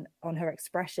desperation on her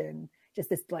expression,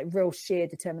 just this real sheer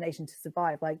determination to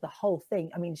survive, the whole thing.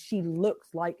 I mean, she looks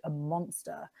like a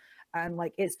monster, and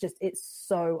it's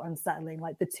so unsettling.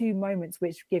 The two moments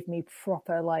which give me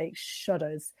proper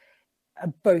shudders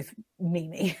are both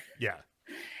Mimi. Yeah.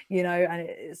 And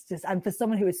it's just, and for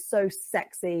someone who is so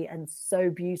sexy and so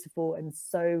beautiful and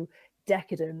so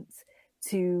decadent,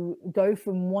 to go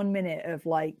from 1 minute of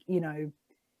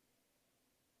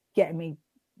getting me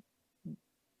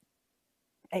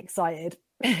excited,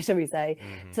 shall we say,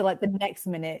 to the next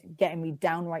minute getting me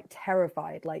downright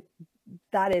terrified,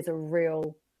 that is a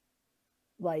real,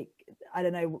 I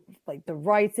don't know, the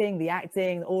writing, the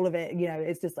acting, all of it,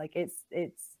 it's just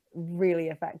it's really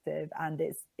effective, and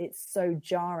it's so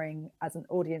jarring as an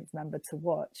audience member to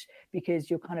watch, because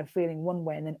you're kind of feeling one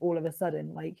way and then all of a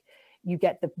sudden you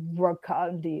get the rug cut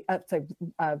under you,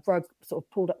 rug sort of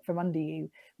pulled up from under you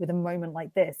with a moment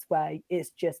like this where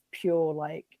it's just pure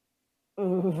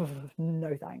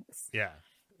no thanks. Yeah.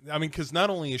 I mean, because not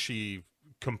only is she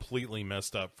completely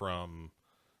messed up from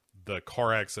the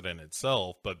car accident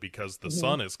itself, but because the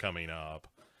sun is coming up,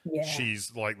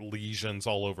 she's lesions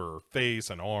all over her face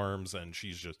and arms, and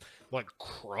she's just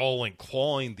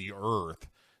clawing the earth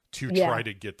to try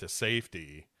to get to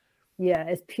safety. Yeah,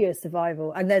 it's pure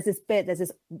survival. And there's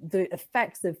the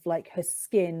effects of her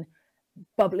skin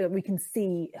bubbling. We can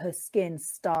see her skin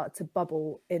start to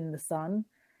bubble in the sun,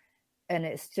 and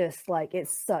it's just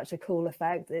it's such a cool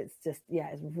effect. It's just,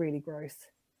 it's really gross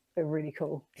but really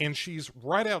cool. And she's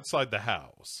right outside the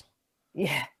house.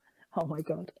 Yeah. Oh my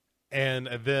God. And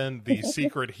then the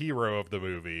secret hero of the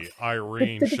movie,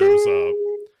 Irene, shows up.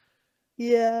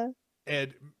 Yeah.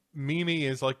 And Mimi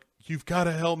is like, "You've got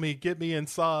to help me, get me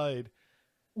inside."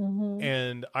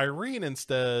 And Irene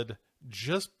instead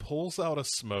just pulls out a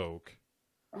smoke.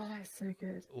 Oh, that's so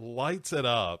good. Lights it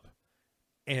up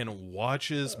and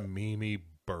watches Mimi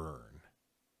burn.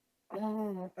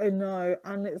 Oh, I know.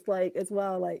 And it's as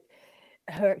well,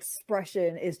 her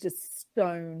expression is just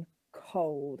stone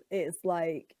cold. It's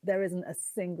there isn't a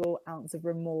single ounce of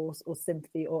remorse or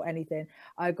sympathy or anything.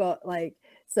 I got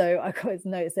his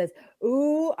note. It says,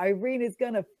 "Ooh, Irene is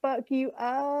gonna fuck you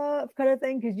up," kind of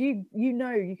thing, because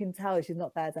you can tell she's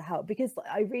not there to help, because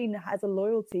Irene has a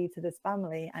loyalty to this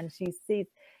family, and she sees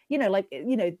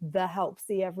the help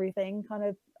see everything kind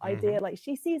of idea.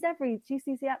 She sees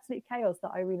the absolute chaos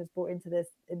that Irene has brought into this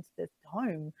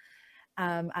home,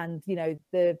 and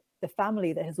the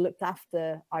family that has looked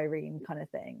after Irene kind of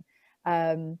thing.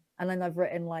 And then I've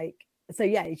written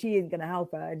she isn't going to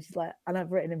help her. And she's and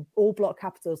I've written in all block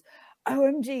capitals,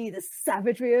 "OMG, the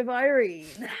savagery of Irene."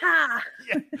 Ha!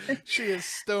 Yeah, she is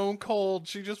stone cold.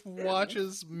 She just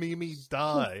watches Mimi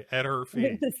die at her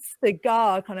feet. The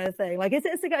cigar kind of thing. Is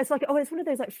it a cigar? It's it's one of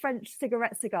those French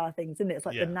cigar things, isn't it? It's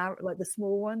the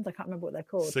small ones. I can't remember what they're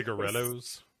called.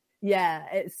 Cigarettos.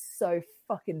 It's so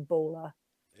fucking baller.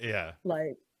 Yeah.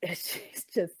 She's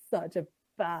just such a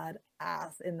bad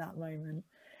ass in that moment.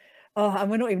 Oh,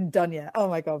 and we're not even done yet. Oh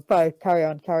my God. Bye. Carry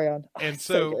on. Oh, and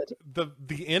so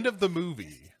the end of the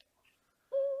movie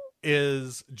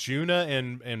is Juna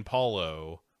and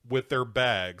Paulo with their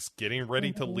bags getting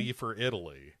ready to leave for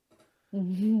Italy.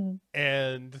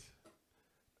 And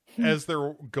as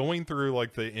they're going through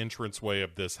like the entranceway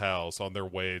of this house on their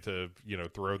way to, you know,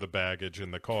 throw the baggage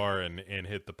in the car and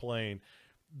hit the plane,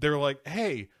 they're like,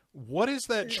 hey, what is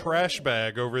that trash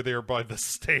bag over there by the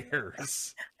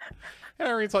stairs? And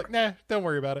Irene's like, nah, don't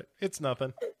worry about it. It's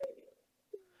nothing.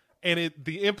 And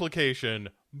the implication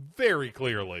very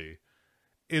clearly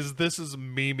is this is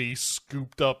Mimi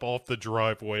scooped up off the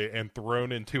driveway and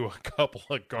thrown into a couple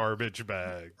of garbage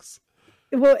bags.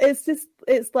 Well, it's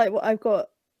like what I've got.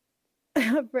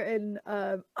 I've written,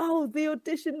 the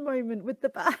audition moment with the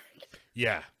bag.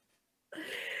 Yeah.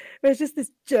 There's just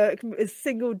this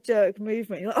single jerk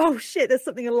movement. You're like, oh shit, there's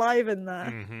something alive in there.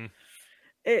 Mm-hmm.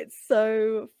 It's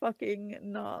so fucking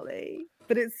gnarly,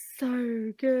 but it's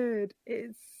so good.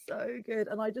 It's so good.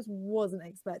 And I just wasn't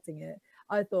expecting it.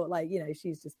 I thought, like, you know,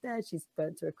 she's just dead. She's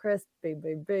burnt to a crisp. Boom,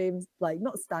 boom, boom. Like,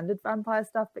 not standard vampire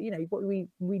stuff, but, you know, what we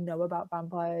know about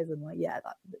vampires. And, like, yeah,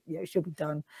 that, you know, she'll be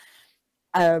done.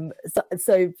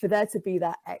 So for there to be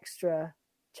that extra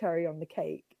cherry on the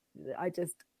cake, I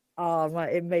just,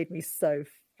 it made me so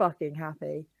fucking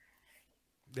happy.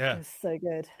 Yeah. It was so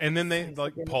good. And then they, so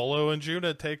like, good. Paulo and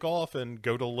Juna take off and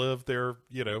go to live their,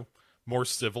 you know, more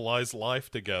civilized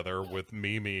life together with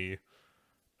Mimi,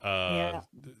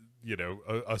 you know,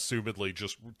 assumedly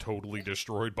just totally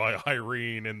destroyed by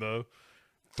Irene and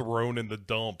thrown in the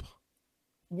dump.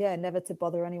 Yeah, never to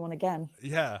bother anyone again.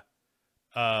 Yeah.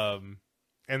 And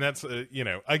that's, you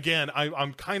know, again,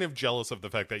 I'm kind of jealous of the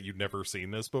fact that you've never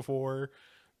seen this before,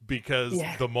 because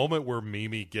the moment where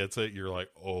Mimi gets it, you're like,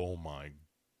 oh my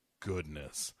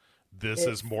goodness, this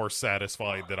is more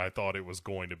satisfying than I thought it was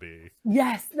going to be.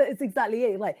 Yes, that's exactly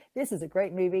it. Like, this is a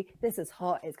great movie. This is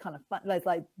hot. It's kind of fun.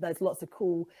 There's lots of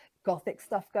cool gothic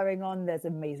stuff going on. There's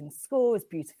amazing scores,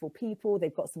 beautiful people.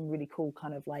 They've got some really cool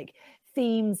kind of like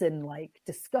themes and like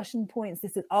discussion points.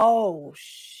 This is, oh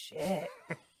shit.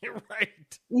 Right.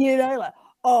 You know, like,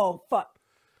 oh fuck.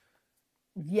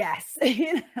 Yes.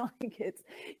 You know, like, it's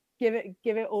give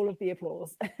it all of the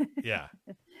applause. Yeah.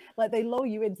 Like, they lull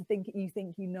you into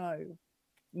thinking you know.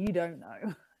 You don't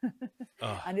know.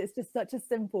 And it's just such a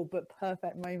simple but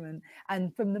perfect moment,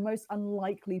 and from the most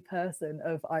unlikely person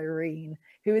of Irene,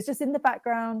 who is just in the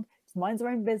background, just minds her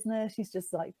own business. She's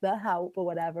just like the help or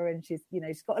whatever, and she's, you know,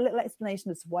 she's got a little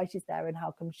explanation as to why she's there and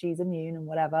how come she's immune and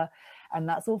whatever, and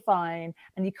that's all fine,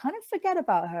 and you kind of forget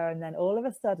about her, and then all of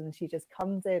a sudden she just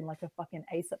comes in like a fucking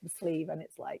ace up the sleeve, and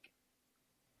it's like,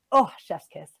 oh, chef's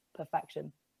kiss,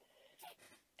 perfection.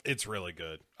 It's really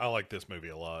good. I like this movie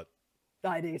a lot.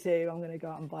 I do too. I'm going to go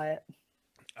out and buy it.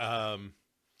 All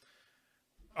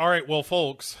right. Well,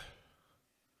 folks,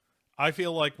 I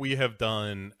feel like we have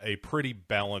done a pretty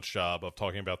balanced job of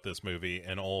talking about this movie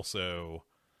and also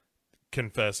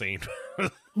confessing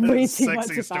way too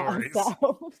sexy much stories. About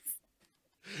ourselves.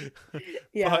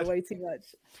 Yeah, way too much.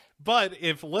 But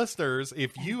if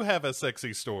you have a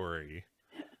sexy story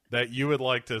that you would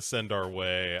like to send our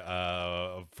way,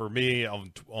 for me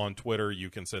on Twitter, you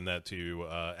can send that to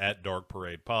at Dark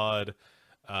Parade Pod.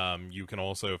 You can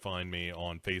also find me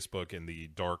on Facebook in the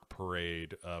Dark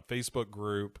Parade Facebook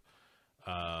group.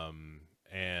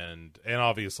 And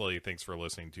obviously, thanks for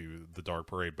listening to the Dark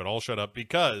Parade. But I'll shut up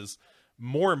because,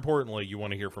 more importantly, you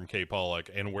want to hear from Kay Pollack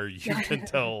and where you can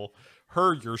tell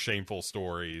her your shameful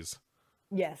stories.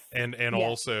 Yes. And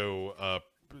also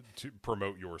to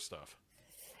promote your stuff.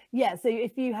 Yeah, so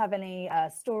if you have any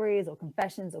stories or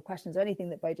confessions or questions or anything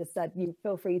that Bo just said, you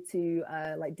feel free to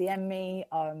like DM me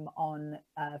on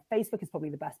Facebook is probably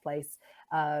the best place,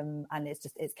 and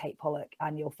it's Kate Pollock,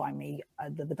 and you'll find me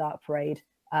the Dark Parade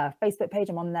Facebook page.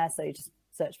 I'm on there, so you just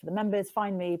search for the members,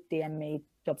 find me, DM me,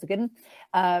 jobs are good.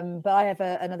 But I have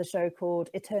another show called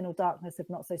Eternal Darkness of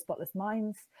Not So Spotless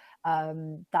Minds.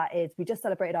 We just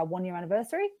celebrated our 1 year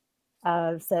anniversary,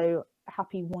 so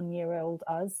happy 1 year old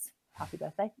us. Happy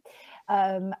birthday.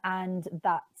 And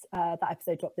that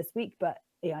episode dropped this week, but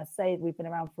I say we've been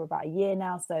around for about a year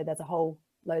now, so there's a whole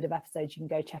load of episodes you can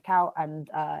go check out, and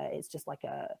it's just like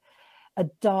a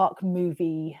dark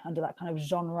movie under that kind of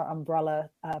genre umbrella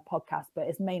podcast, but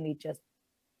it's mainly just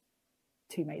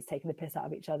two mates taking the piss out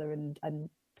of each other and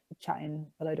chatting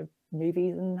a load of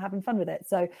movies and having fun with it.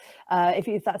 So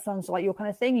if that sounds like your kind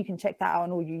of thing, you can check that out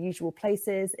on all your usual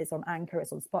places. It's on Anchor,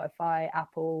 it's on Spotify,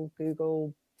 Apple,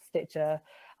 Google, Stitcher,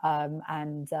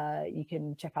 and you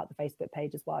can check out the Facebook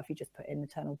page as well. If you just put in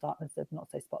Eternal Darkness of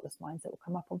Not So Spotless Minds, it will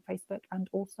come up on Facebook and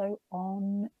also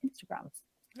on Instagram.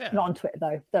 Yeah. Not on Twitter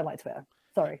though. Don't like Twitter.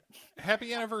 Sorry.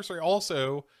 Happy anniversary.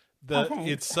 Also,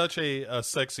 it's such a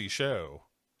sexy show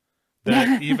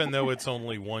that even though it's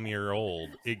only 1 year old,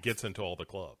 it gets into all the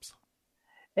clubs.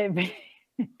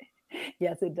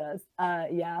 Yes, it does.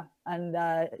 Yeah,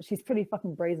 and she's pretty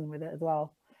fucking brazen with it as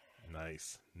well.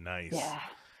 Nice.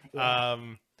 Yeah.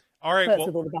 All right. Flirts Well,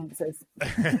 with all the bouncers.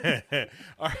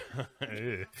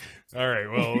 all right.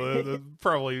 Well,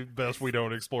 probably best we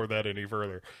don't explore that any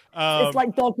further. It's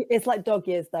like dog. It's like dog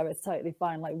years, though. It's totally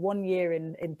fine. Like 1 year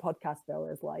in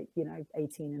Podcastville is like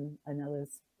 18 and others.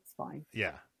 It's fine.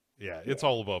 Yeah. It's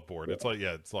all above board. It's like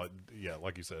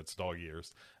like you said, it's dog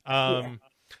years. Yeah.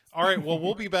 All right. Well,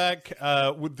 we'll be back.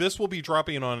 This will be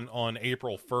dropping on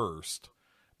April 1st.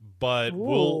 But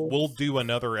we'll do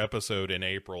another episode in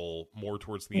April, more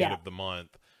towards the end of the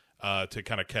month, to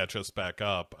kind of catch us back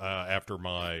up after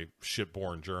my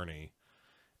shipborne journey.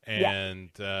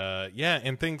 And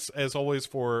and thanks as always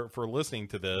for listening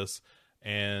to this.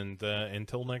 And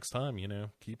until next time,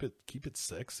 keep it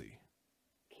sexy.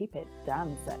 Keep it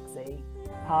damn sexy.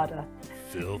 Harder.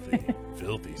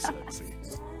 Filthy sexy.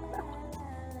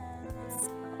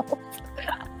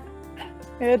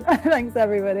 Good. Thanks,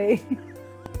 everybody.